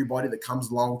 Everybody that comes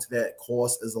along to that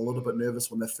course is a little bit nervous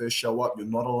when they first show up. You're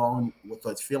not alone with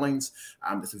those feelings.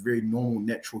 It's a very normal,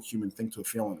 natural human thing to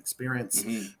feel and experience.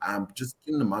 Just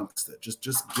getting amongst it, just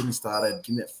getting started,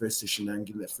 getting that first session in,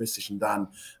 getting that first session done,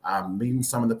 meeting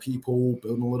some of the people,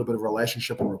 building a little bit of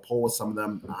relationship and rapport with some of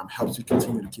them helps you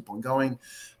continue to keep on going.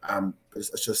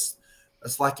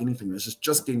 It's like anything. It's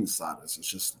just getting started. It's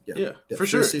just for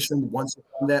sure. Session. Once you've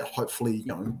done that, hopefully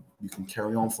you can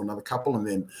carry on for another couple, and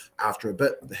then after a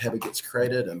bit, the habit gets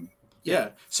created. And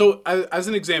So as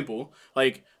an example,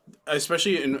 like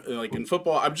especially in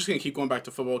football, I'm just gonna keep going back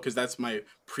to football because that's my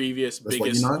previous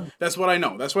biggest. That's what I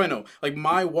know. That's what I know. Like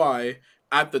my why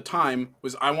at the time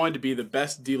was I wanted to be the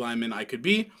best D lineman I could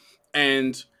be,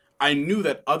 and I knew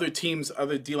that other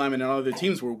D linemen and other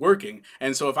teams were working.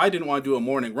 And so if I didn't want to do a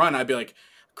morning run, I'd be like,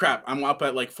 crap, I'm up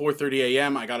at like 4:30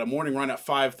 a.m. I got a morning run at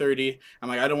 5:30. I'm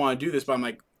like, I don't want to do this, but I'm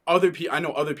like, I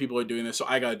know other people are doing this, so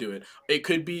I got to do it. It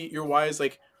could be your why is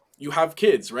like, you have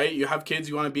kids, right? You have kids,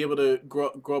 you want to be able to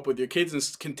grow up with your kids and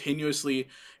continuously,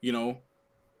 you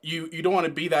don't want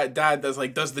to be that dad that's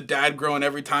like, does the dad groan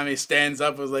every time he stands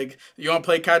up? Was like, you want to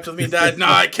play catch with me, Dad? No,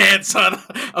 I can't, son.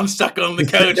 I'm stuck on the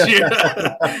couch here.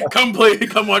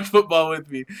 Come watch football with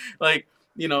me. Like,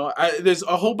 there's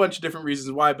a whole bunch of different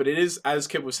reasons why, but it is, as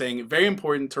Kip was saying, very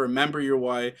important to remember your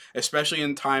why, especially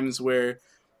in times where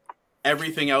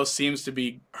everything else seems to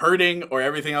be hurting or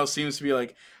everything else seems to be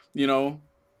like, you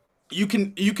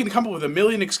can come up with a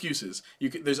million excuses.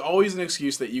 There's always an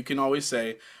excuse that you can always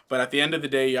say, but at the end of the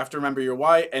day, you have to remember your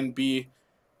why and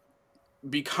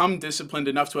become disciplined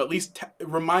enough to at least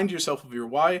remind yourself of your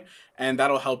why, and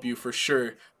that'll help you for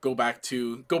sure go back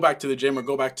to the gym or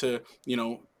go back to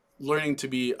learning to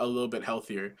be a little bit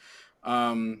healthier.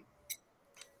 I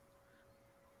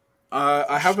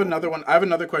have another one. I have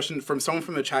another question from someone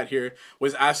from the chat here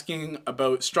was asking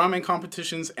about strongman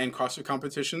competitions and CrossFit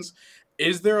competitions.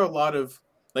 Is there a lot of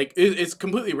it's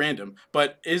completely random,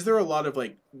 but is there a lot of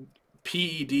like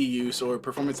PED use or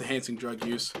performance enhancing drug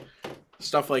use,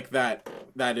 stuff like that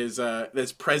is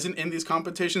that's present in these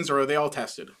competitions, or are they all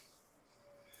tested?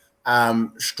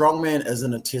 Strongman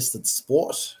isn't a tested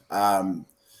sport. I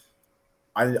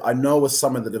know with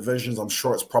some of the divisions, I'm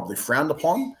sure it's probably frowned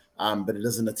upon. But it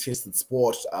isn't a tested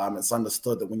sport. It's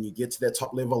understood that when you get to that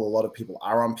top level, a lot of people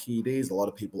are on PEDs, a lot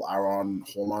of people are on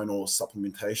hormonal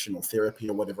supplementation or therapy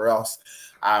or whatever else.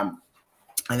 And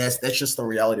that's just the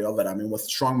reality of it. I mean, with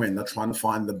strongmen, they're trying to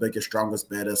find the biggest, strongest,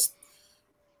 baddest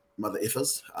mother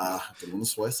effers. Didn't want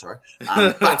to swear, sorry.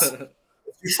 But if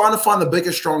you're trying to find the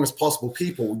biggest, strongest possible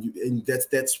people, and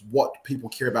that's what people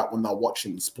care about when they're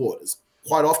watching the sport. Is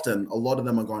quite often, a lot of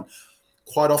them are going,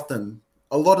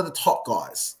 a lot of the top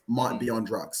guys might be on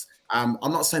drugs. I'm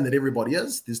not saying that everybody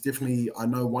is. There's definitely, I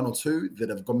know one or two that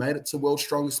have made it to World's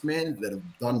Strongest Men that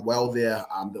have done well there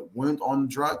that weren't on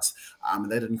drugs. And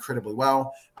they did incredibly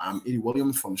well. Eddie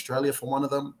Williams from Australia for one of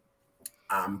them.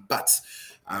 But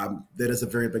that is a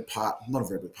very big part, not a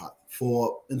very big part,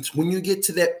 when you get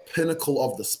to that pinnacle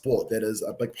of the sport, that is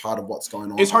a big part of what's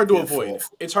going on. It's hard to avoid.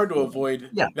 It's hard to avoid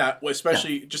yeah. that,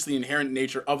 especially just the inherent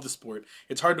nature of the sport.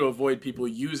 It's hard to avoid people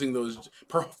using those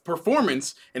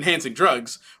performance enhancing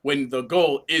drugs when the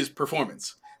goal is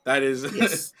performance. That is,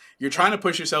 Yes. you're trying to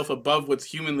push yourself above what's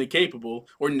humanly capable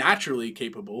or naturally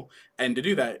capable, and to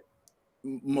do that,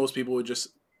 most people would just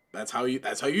that's how you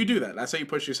do that. That's how you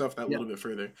push yourself that little bit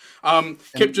further.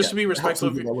 Kyp, just to be respectful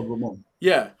of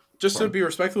just to be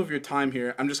respectful of your time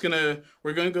here,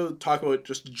 we're gonna go talk about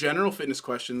just general fitness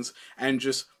questions and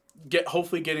just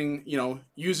hopefully getting,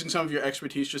 using some of your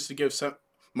expertise just to give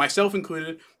myself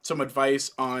included, some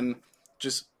advice on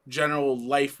just general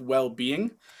life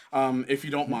well-being, if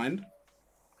you don't mind.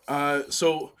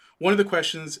 So one of the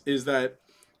questions is that,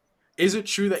 is it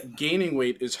true that gaining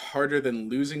weight is harder than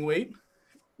losing weight?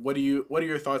 What are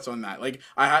your thoughts on that? Like,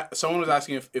 someone was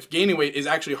asking if gaining weight is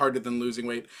actually harder than losing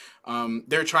weight.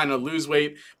 They're trying to lose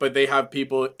weight, but they have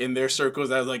people in their circles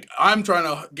that are like, I'm trying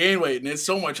to gain weight, and it's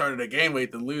so much harder to gain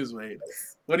weight than lose weight.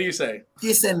 What do you say?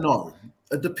 Yes and no.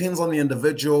 It depends on the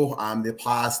individual, their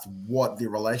past, what their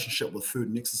relationship with food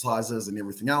and exercise is, and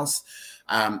everything else.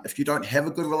 If you don't have a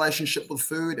good relationship with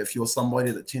food, if you're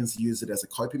somebody that tends to use it as a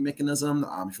coping mechanism,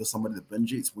 if you're somebody that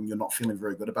binge eats when you're not feeling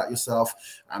very good about yourself,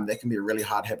 that can be a really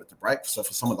hard habit to break. So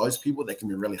for some of those people, that can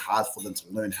be really hard for them to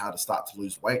learn how to start to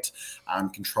lose weight,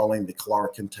 controlling their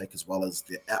caloric intake as well as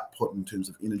their output in terms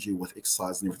of energy with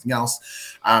exercise and everything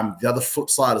else. The other flip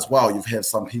side as well, you have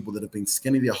some people that have been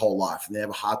skinny their whole life and they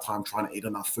have a hard time trying to eat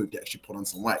enough food to actually put on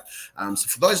some weight. So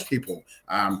for those people,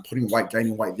 putting weight,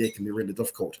 gaining weight there can be really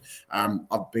difficult.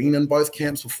 I've been in both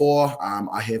camps before.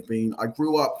 I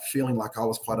grew up feeling like I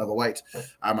was quite overweight.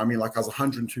 I was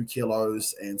 102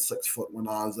 kilos and 6 foot when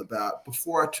I was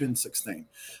before I turned 16.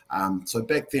 So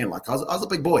back then, I was a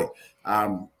big boy.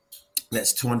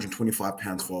 That's 225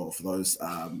 pounds for those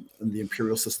in the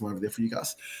imperial system over there for you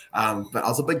guys. But I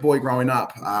was a big boy growing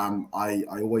up. I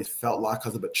always felt like I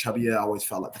was a bit chubbier. I always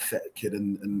felt like the fat kid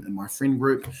in my friend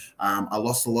group. I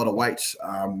lost a lot of weight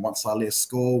once I left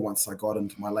school, once I got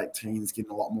into my late teens,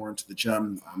 getting a lot more into the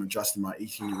gym, adjusting my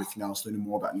eating and everything else, learning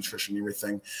more about nutrition and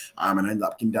everything. And I ended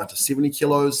up getting down to 70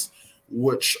 kilos,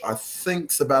 which I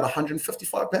think is about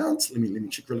 155 pounds. Let me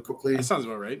check really quickly. That sounds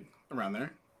about right, around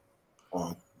there.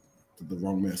 Oh, the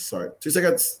wrong math. Sorry. 2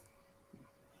 seconds.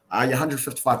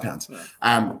 155 pounds.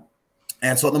 Yeah.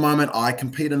 And so at the moment, I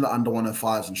compete in the under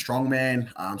 105s in Strongman.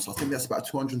 So I think that's about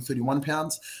 231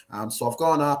 pounds. So I've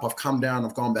gone up, I've come down,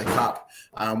 I've gone back up.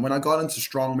 When I got into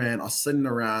Strongman, I was sitting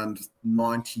around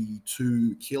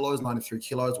 92 kilos, 93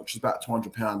 kilos, which is about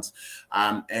 200 pounds.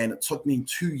 And it took me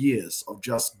 2 years of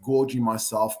just gorging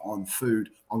myself on food,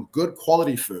 on good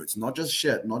quality foods, not just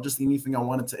shit, not just anything I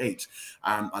wanted to eat.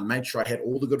 I made sure I had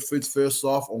all the good foods first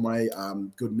off, all my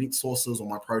good meat sources, all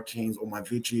my proteins, all my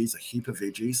veggies, a heap of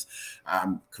veggies,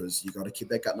 because you got to keep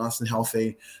that gut nice and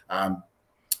healthy.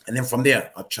 And then from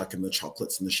there, I'd chuck in the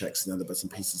chocolates and the shakes and other bits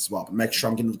and pieces as well. But make sure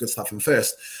I'm getting the good stuff in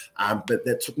first. But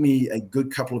that took me a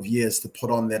good couple of years to put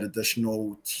on that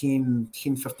additional 10,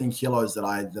 15 kilos that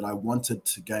I wanted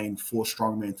to gain for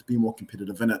Strongman to be more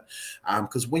competitive in it.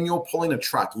 Because when you're pulling a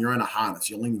truck and you're in a harness,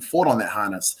 you're leaning forward on that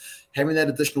harness, having that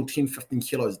additional 10, 15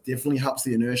 kilos definitely helps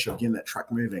the inertia of getting that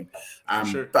truck moving.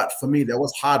 Sure. But for me, that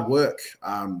was hard work.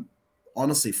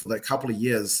 Honestly, for that couple of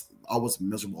years, I was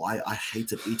miserable. I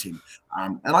hated eating.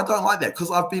 And I don't like that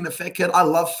because I've been a fat kid. I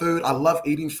love food. I love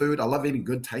eating food. I love eating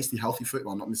good, tasty, healthy food.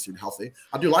 Well, not necessarily healthy.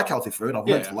 I do like healthy food. I've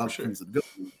learned to love things that are good.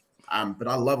 But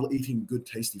I love eating good,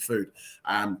 tasty food.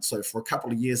 So for a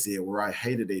couple of years there where I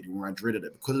hated eating, where I dreaded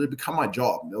it, because it had become my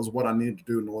job. That was what I needed to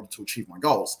do in order to achieve my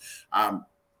goals.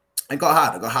 It got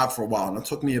hard. It got hard for a while. And it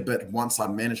took me a bit once I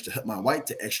managed to hit my weight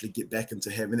to actually get back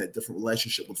into having that different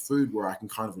relationship with food where I can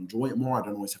kind of enjoy it more. I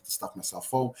don't always have to stuff myself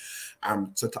full.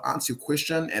 So to answer your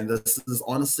question, and this is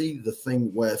honestly the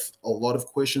thing with a lot of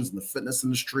questions in the fitness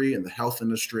industry and the health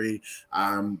industry.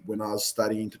 When I was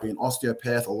studying to be an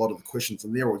osteopath, a lot of the questions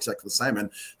in there were exactly the same. And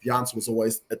the answer was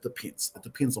always, it depends. It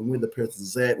depends on where the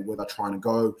person's at, where they're trying to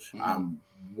go,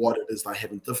 what it is they're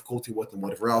having difficulty with and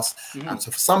whatever else.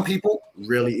 So for some people,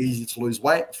 really easy to lose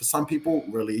weight. For some people,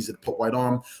 really easy to put weight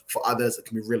on. For others, it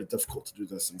can be really difficult to do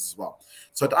those things as well.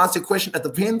 So to answer your question, it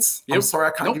depends. I'm sorry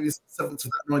I can't give you specifics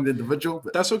without knowing the individual.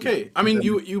 But that's okay. I mean,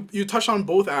 you touch on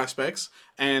both aspects,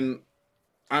 and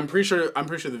I'm pretty sure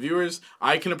the viewers,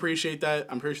 I can appreciate that.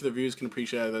 I'm pretty sure the viewers can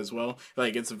appreciate that as well.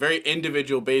 Like, it's a very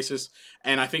individual basis,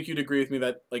 and I think you'd agree with me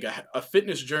that like a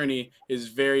fitness journey is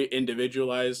very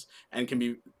individualized and can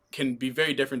be can be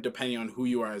very different depending on who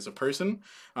you are as a person.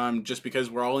 Just because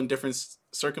we're all in different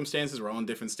circumstances, we're all in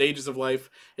different stages of life.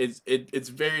 It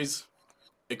varies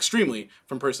extremely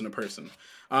from person to person.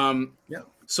 Yeah.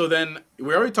 So then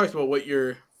we already talked about what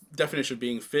your definition of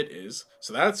being fit is.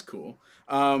 So that's cool.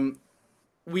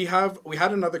 We had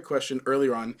another question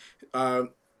earlier on.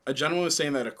 A gentleman was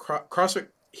saying that CrossFit.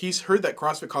 He's heard that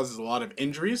CrossFit causes a lot of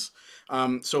injuries.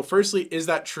 So firstly, is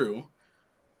that true?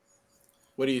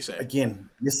 What do you say? Again,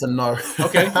 yes and no.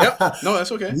 Okay. Yep. No,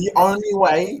 that's okay. The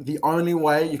only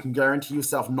way you can guarantee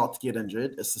yourself not to get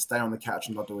injured is to stay on the couch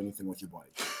and not do anything with your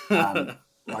body.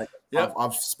 Like Yep.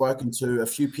 I've spoken to a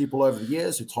few people over the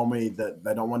years who told me that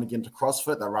they don't want to get into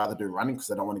CrossFit. They rather do running because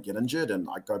they don't want to get injured. And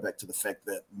I go back to the fact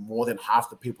that more than half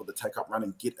the people that take up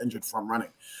running get injured from running.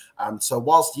 So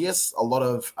whilst, yes, a lot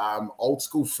of old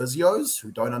school physios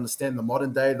who don't understand the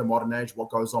modern day, the modern age, what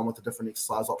goes on with the different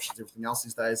exercise options, everything else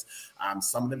these days,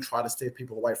 some of them try to steer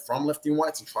people away from lifting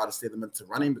weights and try to steer them into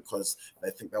running because they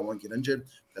think they won't get injured.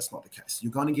 That's not the case.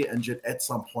 You're going to get injured at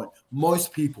some point.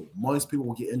 Most people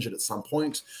will get injured at some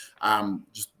point.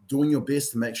 Just doing your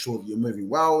best to make sure that you're moving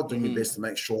well, doing your best to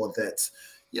make sure that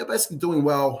you're basically doing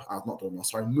well,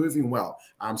 moving well.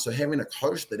 So having a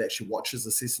coach that actually watches,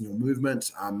 assessing your movement,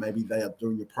 maybe they are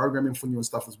doing your programming for you and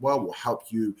stuff as well, will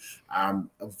help you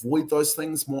avoid those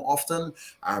things more often,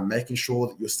 making sure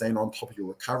that you're staying on top of your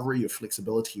recovery, your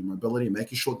flexibility, your mobility,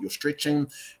 making sure that you're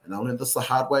stretching. And I learned this the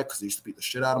hard way because I used to beat the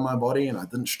shit out of my body and I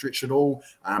didn't stretch at all.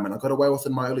 And I got away with it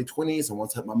in my early 20s. And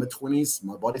once I hit my mid-20s,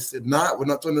 my body said, nah, we're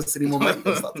not doing this anymore, mate. You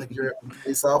got to start taking care of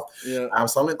yourself. Yeah.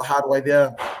 So I learned the hard way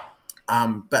there.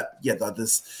 But yeah,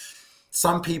 there's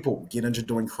some people get injured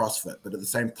doing CrossFit, but at the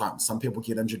same time, some people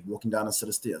get injured walking down a set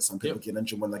of stairs. Some people get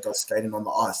injured when they go skating on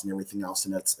the ice and everything else.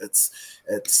 And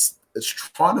it's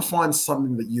trying to find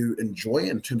something that you enjoy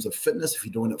in terms of fitness. If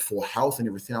you're doing it for health and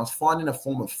everything else, finding a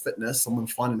form of fitness,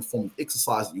 finding a form of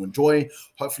exercise that you enjoy,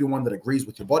 hopefully one that agrees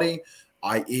with your body,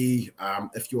 i.e.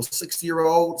 If you're 60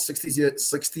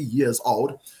 years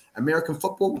old, American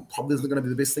football probably isn't going to be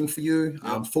the best thing for you.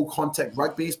 Full contact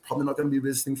rugby is probably not going to be the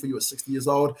best thing for you at 60 years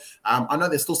old. I know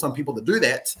there's still some people that do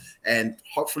that, and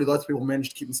hopefully those people manage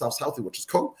to keep themselves healthy, which is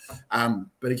cool.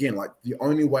 But again, like the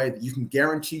only way that you can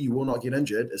guarantee you will not get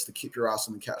injured is to keep your ass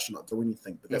on the couch and not do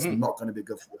anything. But that's not going to be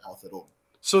good for your health at all.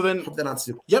 So then, hope that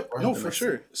answers your question. Right? No, for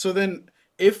sure. So then,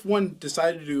 if one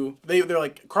decided to do, they're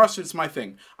like, CrossFit's my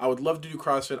thing. I would love to do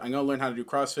CrossFit. I'm gonna learn how to do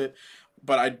CrossFit.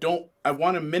 But I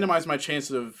want to minimize my chances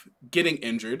of getting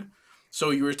injured. So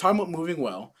you were talking about moving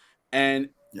well. And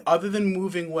other than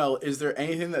moving well, is there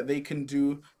anything that they can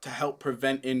do to help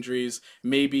prevent injuries?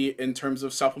 Maybe in terms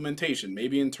of supplementation,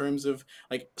 maybe in terms of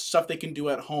like stuff they can do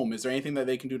at home. Is there anything that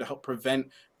they can do to help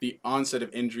prevent the onset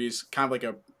of injuries? Kind of like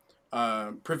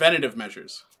a preventative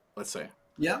measures, let's say.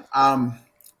 Yeah.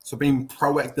 So being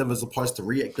proactive as opposed to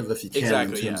reactive, if you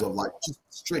can, in terms of like just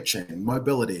stretching,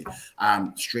 mobility,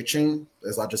 stretching,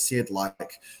 as I just said,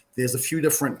 like there's a few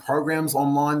different programs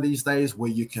online these days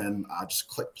where you can just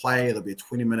click play. There'll be a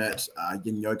 20-minute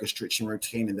yin yoga stretching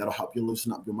routine, and that'll help you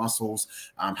loosen up your muscles,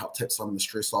 help take some of the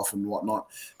stress off and whatnot.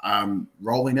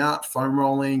 Rolling out, foam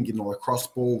rolling, getting all the cross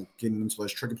ball, getting into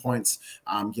those trigger points,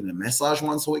 getting a massage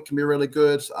once a week can be really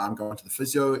good. Going to the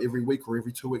physio every week or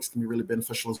every 2 weeks can be really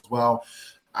beneficial as well.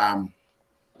 I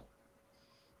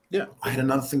had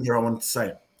another thing here I wanted to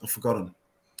say. I've forgotten.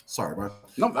 Sorry, bro.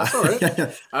 No, that's all right.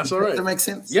 That's all right. That makes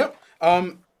sense. Yep.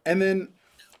 And then,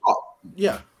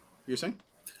 you're saying?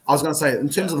 I was going to say, in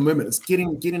terms of the movement, it's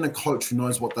getting a coach who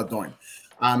knows what they're doing.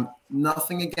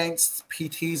 Nothing against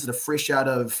PTs that are fresh out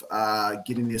of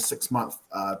getting their 6-month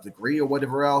degree or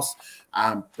whatever else.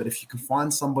 But if you can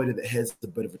find somebody that has a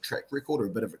bit of a track record or a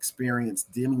bit of experience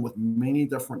dealing with many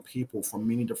different people from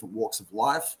many different walks of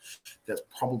life, that's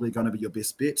probably going to be your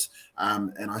best bet.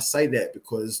 And I say that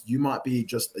because you might be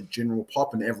just a general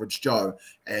pop, an average Joe.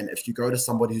 And if you go to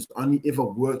somebody who's only ever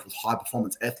worked with high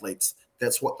performance athletes,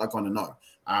 that's what they're going to know.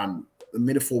 The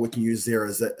metaphor we can use there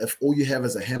is that if all you have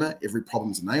is a hammer, every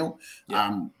problem's a nail.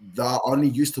 They're only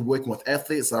used to working with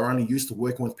athletes. They're only used to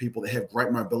working with people that have great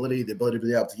mobility, the ability to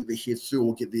be able to get their heads through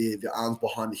or get their arms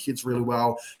behind their heads really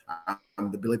well,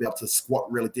 the ability to be able to squat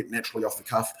really deep naturally off the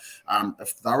cuff.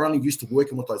 If they're only used to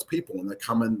working with those people and they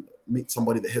come and meet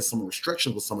somebody that has some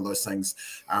restrictions with some of those things,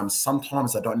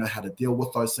 sometimes they don't know how to deal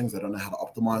with those things. They don't know how to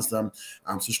optimize them.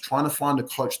 So just trying to find a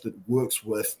coach that works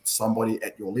with somebody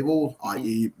at your level,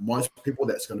 i.e. most people,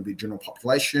 that's going to be general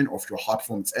population, or if you're a high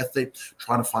performance athlete,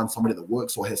 trying to find somebody that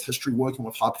works or has history working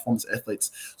with high performance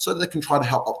athletes so that they can try to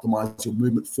help optimize your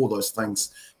movement for those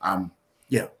things.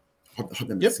 Hope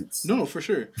that makes sense. No, for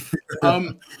sure.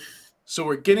 So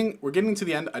we're getting to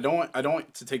the end. I don't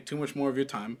want to take too much more of your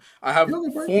time. I have You're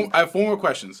okay, I have 4 more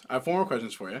questions. I have 4 more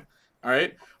questions for you. All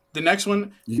right. The next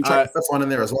one, you can check the fifth one in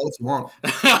there as well if you want.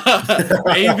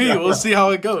 maybe we'll see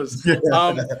how it goes. Yeah.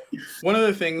 One of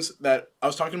the things that I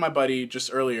was talking to my buddy just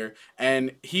earlier,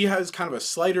 and he has kind of a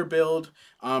slighter build,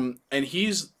 and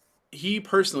he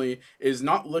personally is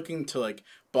not looking to like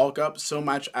bulk up so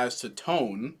much as to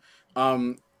tone.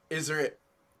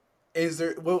 Is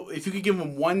there well, if you could give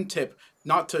him one tip,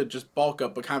 not to just bulk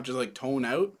up, but kind of just like tone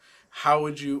out, how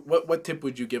would you what tip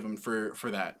would you give him for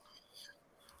that?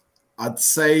 I'd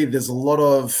say there's a lot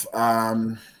of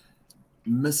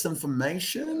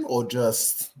misinformation or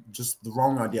just the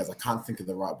wrong ideas. I can't think of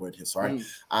the right word here, sorry.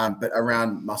 But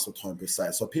around muscle tone per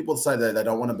se. So people say that they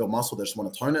don't want to build muscle, they just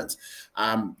want to tone it.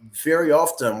 Very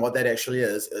often what that actually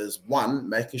is one,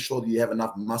 making sure that you have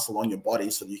enough muscle on your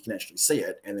body so that you can actually see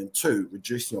it, and then two,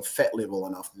 reducing your fat level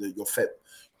enough, your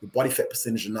body fat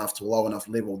percentage enough to a low enough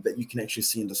level that you can actually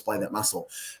see and display that muscle.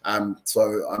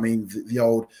 So I mean the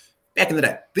old back in the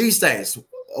day, these days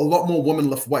a lot more women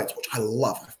lift weights, which I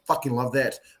love. I fucking love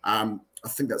that. I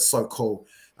think that's so cool.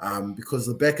 Because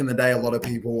back in the day, a lot of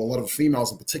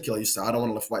females in particular used to say, I don't want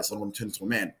to lift weights, I don't want to turn into a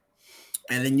man.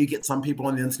 And then you get some people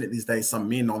on the internet these days, some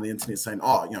men on the internet saying,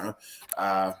 oh, you know,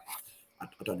 I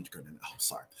don't need to go into that. Oh,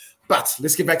 sorry. But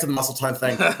let's get back to the muscle tone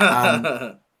thing.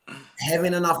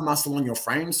 Having enough muscle on your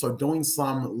frame, so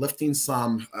lifting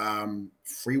some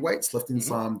free weights, doing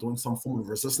some form of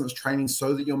resistance training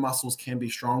so that your muscles can be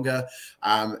stronger.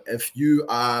 If you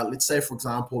are, let's say, for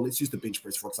example, let's use the bench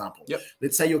press, for example. Yep.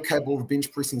 Let's say you're capable of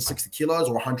bench pressing 60 kilos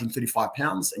or 135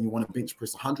 pounds, and you want to bench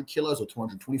press 100 kilos or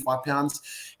 225 pounds.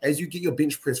 As you get your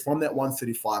bench press from that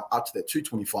 135 up to that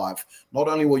 225, not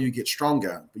only will you get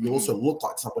stronger, but you also look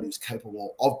like somebody who's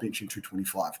capable of benching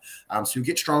 225. So you'll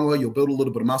get stronger, you'll build a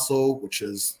little bit of muscle, which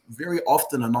is very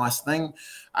often a nice thing.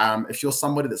 If you're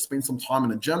somebody that spends some time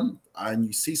in a gym and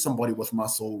you see somebody with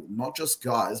muscle, not just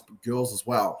guys, but girls as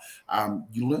well,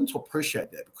 you learn to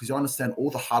appreciate that because you understand all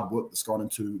the hard work that's gone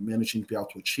into managing to be able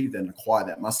to achieve that and acquire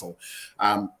that muscle.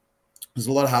 There's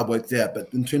a lot of hard work there,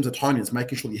 but in terms of toning, it's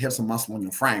making sure that you have some muscle on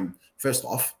your frame, first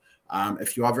off.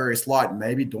 If you are very slight,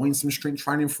 maybe doing some strength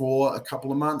training for a couple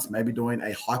of months, maybe doing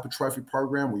a hypertrophy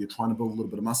program where you're trying to build a little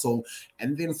bit of muscle.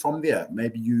 And then from there,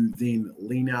 maybe you then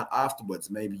lean out afterwards.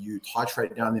 Maybe you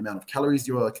titrate down the amount of calories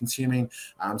you are consuming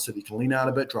so that you can lean out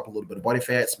a bit, drop a little bit of body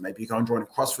fats. Maybe you go and join a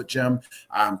CrossFit gym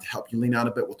to help you lean out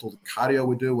a bit with all the cardio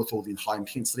we do, with all the high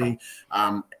intensity.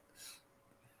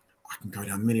 I can go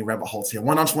down many rabbit holes here.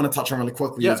 One I just want to touch on really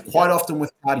quickly is quite often with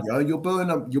cardio, you'll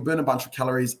burn a bunch of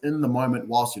calories in the moment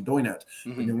whilst you're doing it.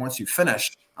 And then once you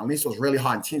finish, unless it was really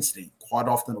high intensity, quite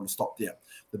often it'll stop there.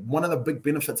 One of the big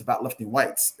benefits about lifting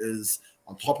weights is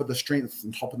on top of the strength,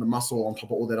 on top of the muscle, on top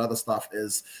of all that other stuff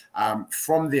is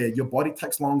from there, your body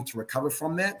takes longer to recover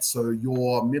from that. So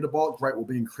your metabolic rate will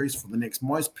be increased for the next,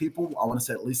 most people, I want to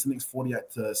say at least the next 48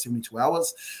 to 72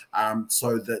 hours,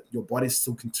 so that your body's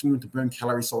still continuing to burn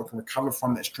calories so it can recover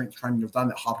from that strength training you've done,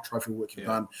 that hypertrophy work you've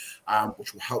done,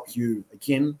 which will help you,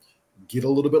 again, get a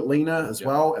little bit leaner as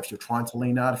well. If you're trying to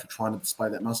lean out, if you're trying to display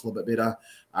that muscle a bit better.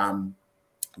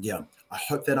 I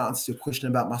hope that answers your question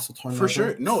about muscle tone. For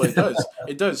sure. No, it does.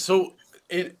 It does. So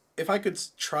if I could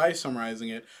try summarizing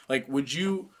it, like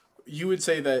you would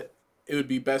say that it would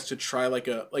be best to try like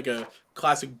a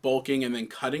classic bulking and then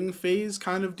cutting phase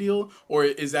kind of deal, or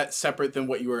is that separate than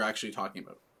what you were actually talking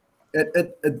about?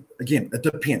 Again, it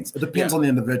depends. It depends on the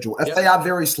individual. If they are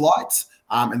very slight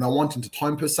and they're wanting to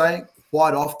tone per se,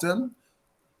 quite often,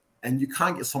 and you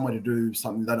can't get someone to do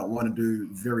something they don't want to do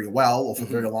very well or for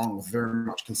very long with very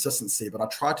much consistency. But I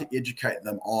try to educate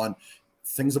them on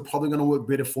things are probably going to work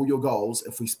better for your goals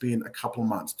if we spend a couple of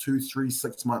months, 2, 3,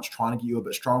 6 months trying to get you a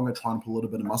bit stronger, trying to put a little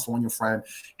bit of muscle on your frame.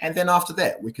 And then after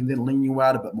that, we can then lean you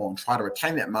out a bit more and try to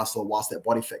retain that muscle whilst that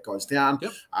body fat goes down.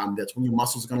 That's when your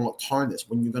muscles are going to look toned. That's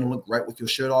when you're going to look great with your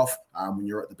shirt off when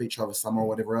you're at the beach over summer or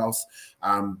whatever else.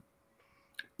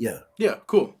 Yeah,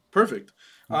 cool. Perfect.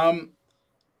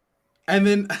 And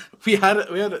then we had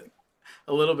a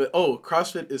little bit. Oh,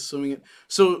 CrossFit is swimming.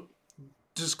 So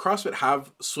does CrossFit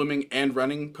have swimming and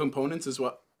running components as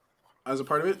well as a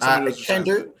part of it? It can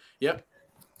do. Yep.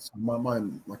 So my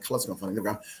color's not funny. There we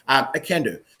go. It can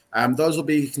do. Those will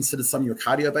be considered some of your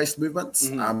cardio-based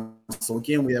movements. So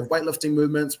again, we have weightlifting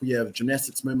movements, we have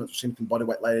gymnastics movements, which can be body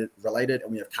weight related,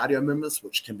 and we have cardio movements,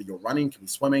 which can be your running, can be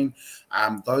swimming.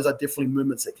 Those are definitely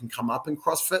movements that can come up in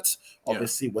CrossFit.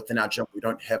 Obviously, within our gym, we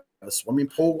don't have a swimming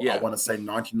pool. I want to say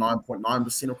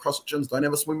 99.9% of CrossFit gyms don't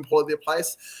have a swimming pool at their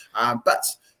place. But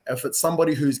if it's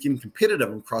somebody who's getting competitive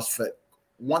in CrossFit,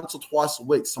 once or twice a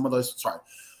week,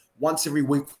 once every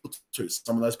week or two.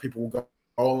 Some of those people will go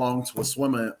along to a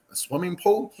swimming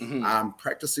pool,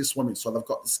 practice their swimming. So they've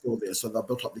got the skill there. So they've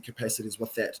built up their capacities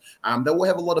with that. They will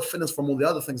have a lot of fitness from all the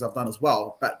other things I've done as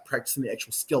well, but practicing the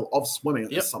actual skill of swimming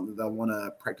is something they'll want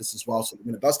to practice as well. So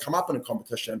when it does come up in a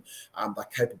competition, they're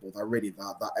capable, they're ready,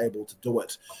 they're able to do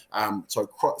it. So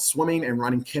swimming and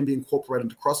running can be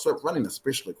incorporated into CrossFit, running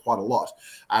especially quite a lot.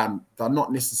 They're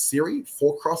not necessary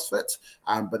for CrossFit,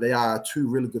 but they are two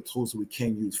really good tools that we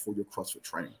can use for your CrossFit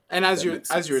training. And as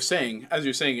you're saying,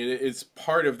 it's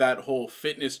part of that whole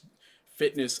fitness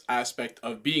aspect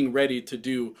of being ready to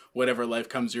do whatever life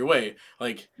comes your way.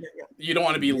 Like, you don't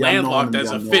want to be landlocked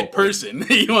as a fit person.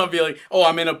 You want to be like, oh,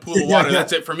 I'm in a pool of water.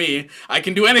 That's it for me. I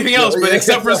can do anything else, but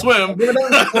except for swim.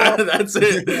 That's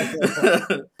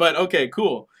it. But okay,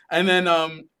 cool. And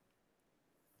then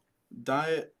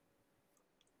diet.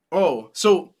 Oh,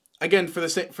 so again, for the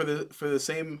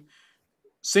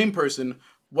same person,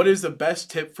 what is the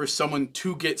best tip for someone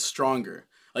to get stronger?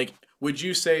 Like, would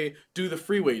you say do the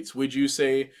free weights? Would you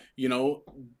say,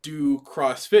 do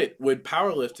CrossFit? Would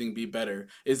powerlifting be better?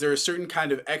 Is there a certain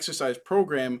kind of exercise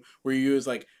program where you use,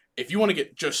 like, if you want to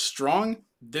get just strong,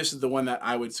 this is the one that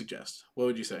I would suggest? What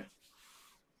would you say?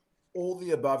 All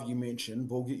the above you mentioned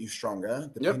will get you stronger,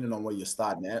 depending on where you're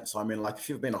starting at. So, I mean, like, if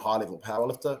you've been a high-level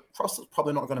powerlifter, CrossFit's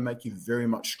probably not going to make you very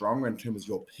much stronger in terms of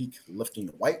your peak lifting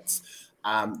weights.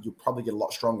 You'll probably get a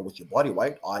lot stronger with your body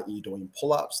weight, i.e. doing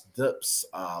pull-ups, dips,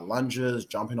 lunges,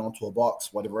 jumping onto a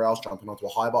box, whatever else, jumping onto a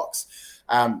high box.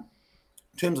 In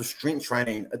terms of strength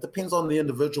training, it depends on the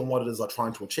individual and what it is they're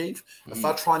trying to achieve. If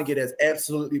they're trying to get as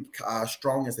absolutely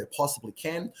strong as they possibly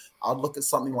can, I'd look at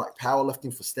something like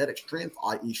powerlifting for static strength,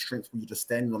 i.e. strength where you're just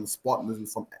standing on the spot, moving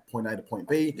from point A to point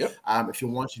B. If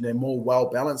you're wanting a more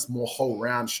well-balanced, more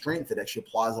whole-round strength that actually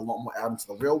applies a lot more out into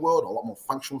the real world, a lot more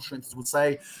functional strength, as we would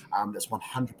say, that's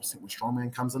 100% where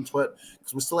Strongman comes into it,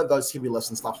 because we still have those heavy lifts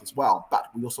and stuff as well, but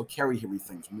we also carry heavy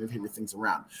things, we move heavy things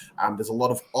around. There's a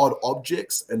lot of odd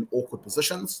objects in awkward positions,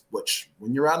 which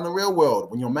when you're out in the real world,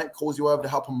 when your mate calls you over to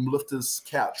help him lift his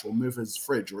couch or move his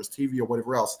fridge or his TV or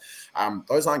whatever else,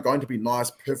 those aren't going to be nice,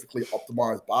 perfectly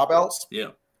optimized barbells.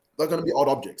 They're going to be odd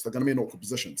objects. They're going to be in awkward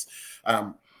positions.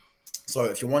 So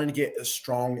if you're wanting to get as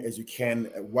strong as you can,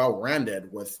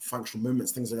 well-rounded with functional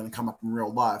movements, things are going to come up in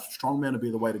real life, Strongman will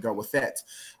be the way to go with that.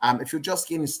 If you're just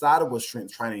getting started with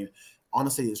strength training,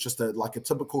 honestly, it's just like a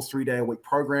typical 3-day-a-week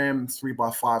program,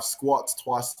 3x5 squats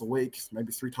twice a week,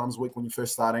 maybe 3 times a week when you're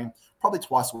first starting, probably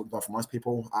twice a week though for most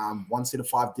people. 1 set of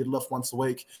 5 deadlift once a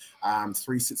week,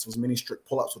 3 sets of as many strict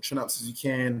pull-ups or chin-ups as you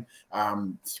can,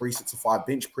 3 sets of 5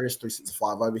 bench press, 3 sets of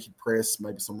 5 overhead press,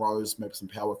 maybe some rows, maybe some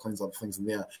power cleans, other things in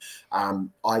there,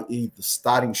 i.e. the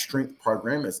starting strength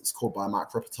program, as it's called by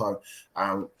Mark Ripito,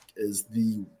 is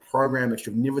the program if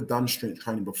you've never done strength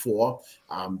training before,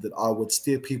 that I would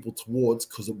steer people towards,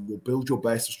 because it will build your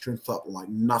base of strength up like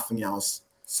nothing else,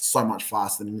 so much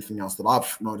faster than anything else that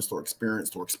I've noticed or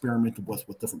experienced or experimented with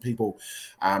different people,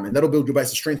 and that'll build your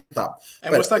base of strength up.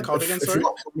 And what's that called again?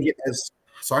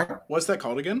 Sorry, what's that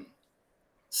called again?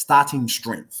 Starting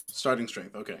strength. Starting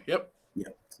strength. Okay. Yep. Yeah.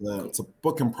 It's a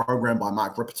book and program by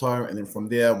Mark Ripito, and then from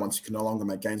there, once you can no longer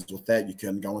make gains with that, you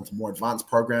can go into more advanced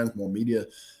programs, more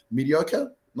intermediate, mid-level,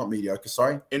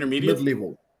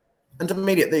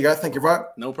 intermediate. There you go. Thank you, bro.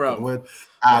 No problem.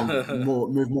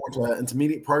 Move more to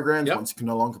intermediate programs. Once you can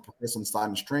no longer progress on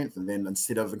starting strength, and then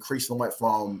instead of increasing the weight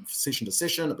from session to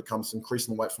session, it becomes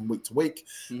increasing the weight from week to week.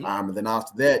 And then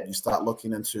after that, you start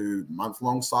looking into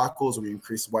month-long cycles, where you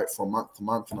increase the weight from month to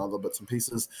month and other bits and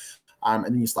pieces. And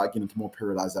then you start getting into more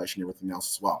periodization and everything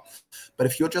else as well. But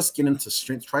if you're just getting into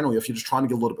strength training, or if you're just trying to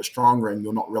get a little bit stronger and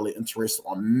you're not really interested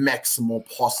on maximal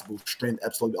possible strength,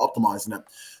 absolutely optimizing it,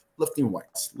 lifting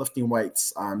weights,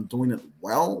 doing it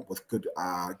well with good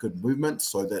movement,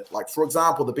 so that, like, for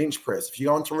example, the bench press. If you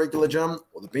go into a regular gym,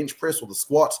 or the bench press or the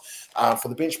squat, for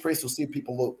the bench press, you'll see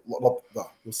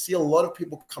a lot of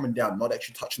people coming down, not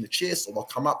actually touching the chest, or they'll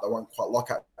come up, they won't quite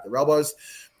lock out their elbows.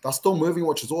 They're still moving,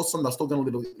 which is awesome. They're still going a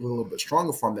little bit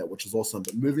stronger from that, which is awesome.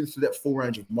 But moving through that full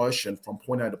range of motion from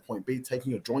point A to point B,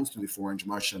 taking your joints through the full range of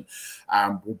motion,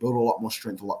 will build a lot more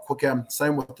strength a lot quicker.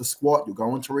 Same with the squat. You'll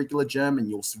go into a regular gym, and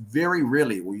you'll very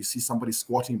rarely will you see somebody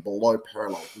squatting below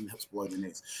parallel, with hips below their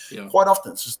knees. Quite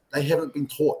often, it's just they haven't been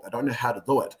taught. They don't know how to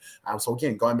do it. So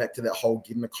again, going back to that whole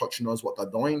getting a coach who knows what they're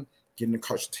doing, getting a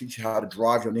coach to teach you how to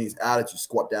drive your knees out as you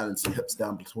squat down and see hips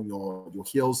down between your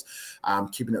heels,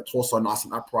 keeping that torso nice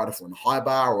and upright if we're in a high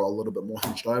bar, or a little bit more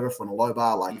hinged over if we're in a low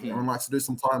bar, like everyone likes to do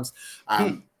sometimes.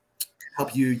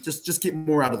 Help you just get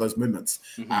more out of those movements.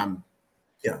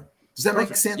 Yeah. Does that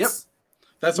make sense? Yep.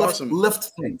 That's awesome.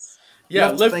 Lift things.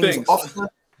 Yeah, lift things. Often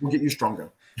will get you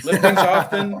stronger. Lift things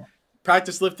often.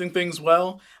 Practice lifting things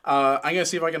well. I'm gonna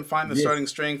see if I can find the Yes. starting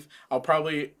strength. I'll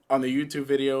probably on the YouTube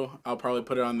video. I'll probably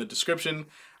put it on the description.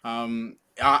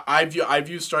 I've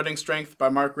used Starting Strength by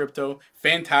Mark Ripto.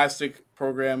 Fantastic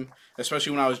program,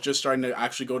 especially when I was just starting to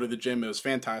actually go to the gym. It was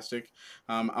fantastic.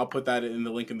 I'll put that in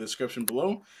the link in the description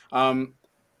below.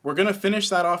 We're gonna finish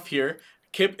that off here.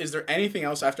 Kyp, is there anything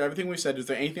else after everything we said? Is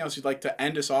there anything else you'd like to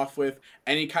end us off with?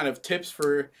 Any kind of tips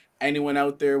for anyone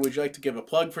out there? Would you like to give a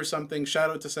plug for something? Shout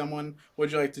out to someone? What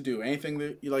would you like to do? Anything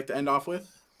that you'd like to end off with?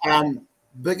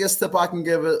 Biggest tip I can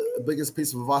give, biggest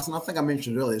piece of advice, and I think I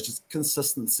mentioned earlier, is just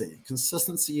consistency.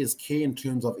 Consistency is key in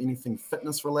terms of anything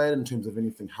fitness related, in terms of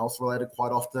anything health related.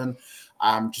 Quite often,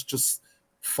 just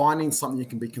finding something you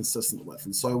can be consistent with.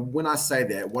 And so when I say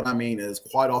that, what I mean is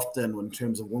quite often in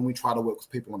terms of when we try to work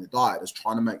with people on their diet is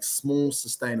trying to make small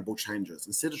sustainable changes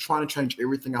instead of trying to change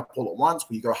everything up all at once,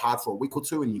 where you go hard for a week or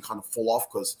two and you kind of fall off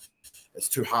because it's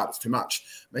too hard, it's too much.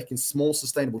 Making small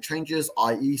sustainable changes,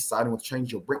 i.e. starting with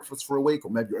changing your breakfast for a week,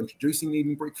 or maybe you're introducing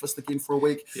eating breakfast again for a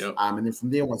week. Yep. And then from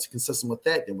there, once you're consistent with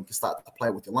that, then we can start to play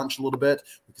with your lunch a little bit.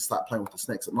 We can start playing with the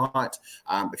snacks at night.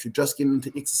 If you're just getting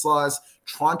into exercise,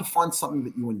 trying to find something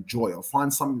that you enjoy, or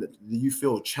find something that you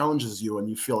feel challenges you and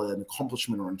you feel an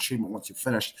accomplishment or an achievement once you've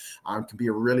finished, can be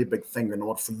a really big thing in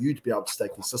order for you to be able to stay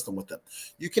consistent with it.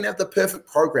 You can have the perfect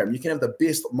program. You can have the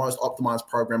best, most optimized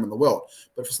program in the world.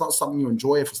 But if it's not something you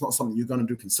enjoy, if it's not something you're going to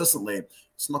do consistently,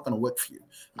 it's not going to work for you.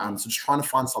 So just trying to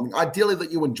find something ideally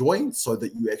that you enjoy, so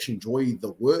that you actually enjoy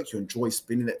the work, you enjoy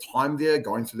spending that time there,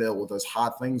 going through all those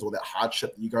hard things, or that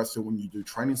hardship that you go through when you do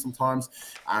training sometimes,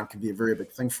 can be a very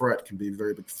big thing for it. Can be a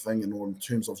very big thing in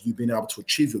terms of you being able to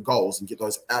achieve your goals and get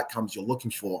those outcomes you're looking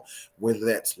for, whether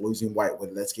that's losing weight,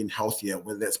 whether that's getting healthier,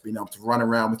 whether that's being able to run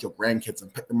around with your grandkids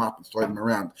and pick them up and throw them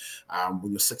around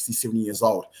when you're 60, 70 years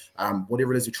old.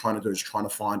 Whatever it is you're trying to do is trying to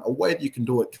find a way that you can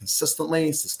do it consistently,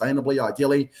 sustainably,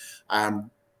 ideally.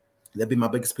 That'd be my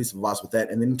biggest piece of advice with that.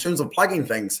 And then in terms of plugging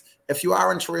things, if you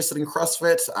are interested in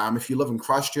CrossFit, if you live in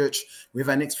Christchurch, we have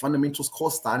our next fundamentals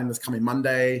course starting this coming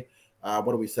Monday.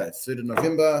 What do we say? 3rd of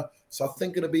November. So I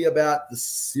think it'll be about the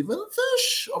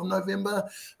 7th-ish of November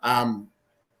on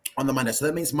the Monday. So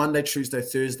that means Monday, Tuesday,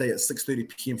 Thursday at 6:30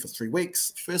 p.m. for 3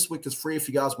 weeks. First week is free if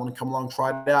you guys want to come along,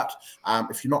 try it out.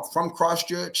 If you're not from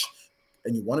Christchurch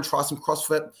and you want to try some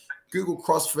CrossFit, Google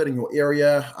CrossFit in your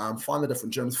area, find the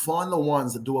different gyms, find the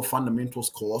ones that do a fundamentals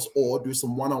course or do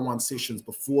some one-on-one sessions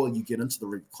before you get into the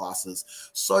regular classes,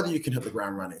 so that you can hit the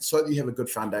ground running, so that you have a good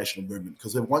foundation of movement.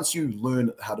 Because once you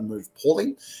learn how to move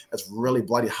poorly, it's really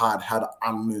bloody hard how to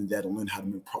unlearn that and learn how to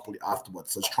move properly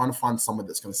afterwards. So it's trying to find someone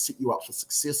that's going to set you up for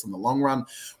success in the long run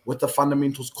with the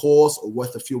fundamentals course or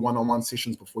with a few one-on-one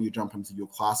sessions before you jump into your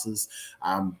classes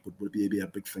would be a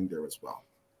big thing there as well.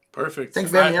 Perfect. Thanks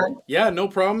very much. Yeah, no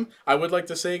problem. I would like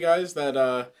to say, guys,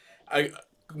 that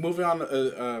moving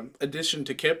on, addition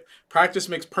to Kyp, practice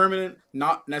makes permanent,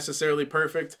 not necessarily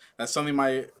perfect. That's something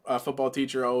my football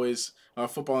teacher always,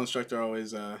 football instructor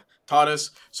always taught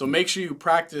us. So make sure you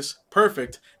practice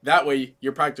perfect. That way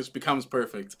your practice becomes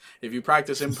perfect. If you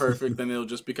practice imperfect, then it'll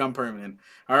just become permanent.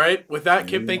 All right. With that,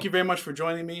 Kyp, thank you very much for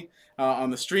joining me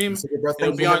on the stream.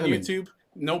 It'll be on YouTube.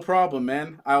 No problem,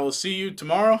 man. I will see you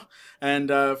tomorrow. And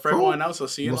for everyone else, I'll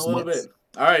see you in a little bit.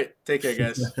 All right. Take care,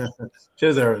 guys.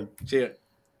 Cheers, Aaron. Cheers.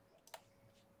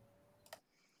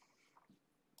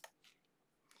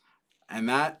 And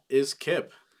that is Kyp,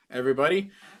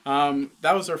 everybody.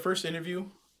 That was our first interview.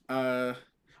 I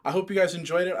hope you guys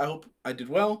enjoyed it. I hope I did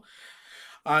well.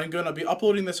 I'm going to be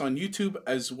uploading this on YouTube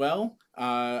as well.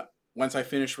 Once I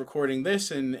finish recording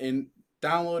this and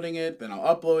downloading it, then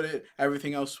I'll upload it.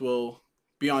 Everything else will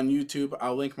be on YouTube.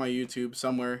 I'll link my YouTube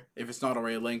somewhere if it's not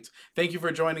already linked. Thank you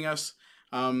for joining us.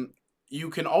 You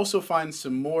can also find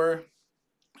some more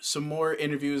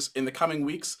interviews in the coming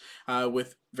weeks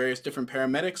with various different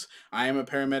paramedics. I am a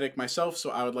paramedic myself,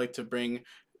 so I would like to bring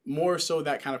more so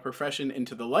that kind of profession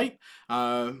into the light.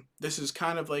 This is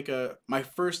kind of like my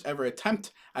first ever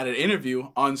attempt at an interview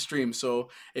on stream. So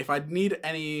if I need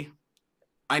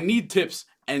tips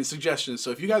and suggestions. So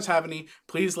if you guys have any,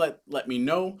 please let me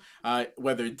know,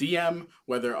 whether DM,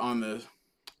 whether on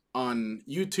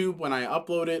YouTube when I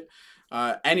upload it,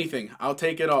 anything. I'll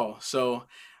take it all. So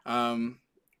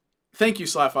thank you,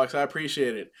 Slyfox. I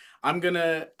appreciate it. I'm going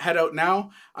to head out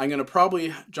now. I'm going to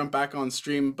probably jump back on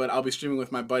stream, but I'll be streaming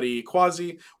with my buddy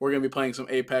Quasi. We're going to be playing some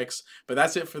Apex. But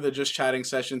that's it for the Just Chatting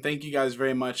session. Thank you guys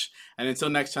very much. And until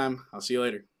next time, I'll see you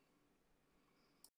later.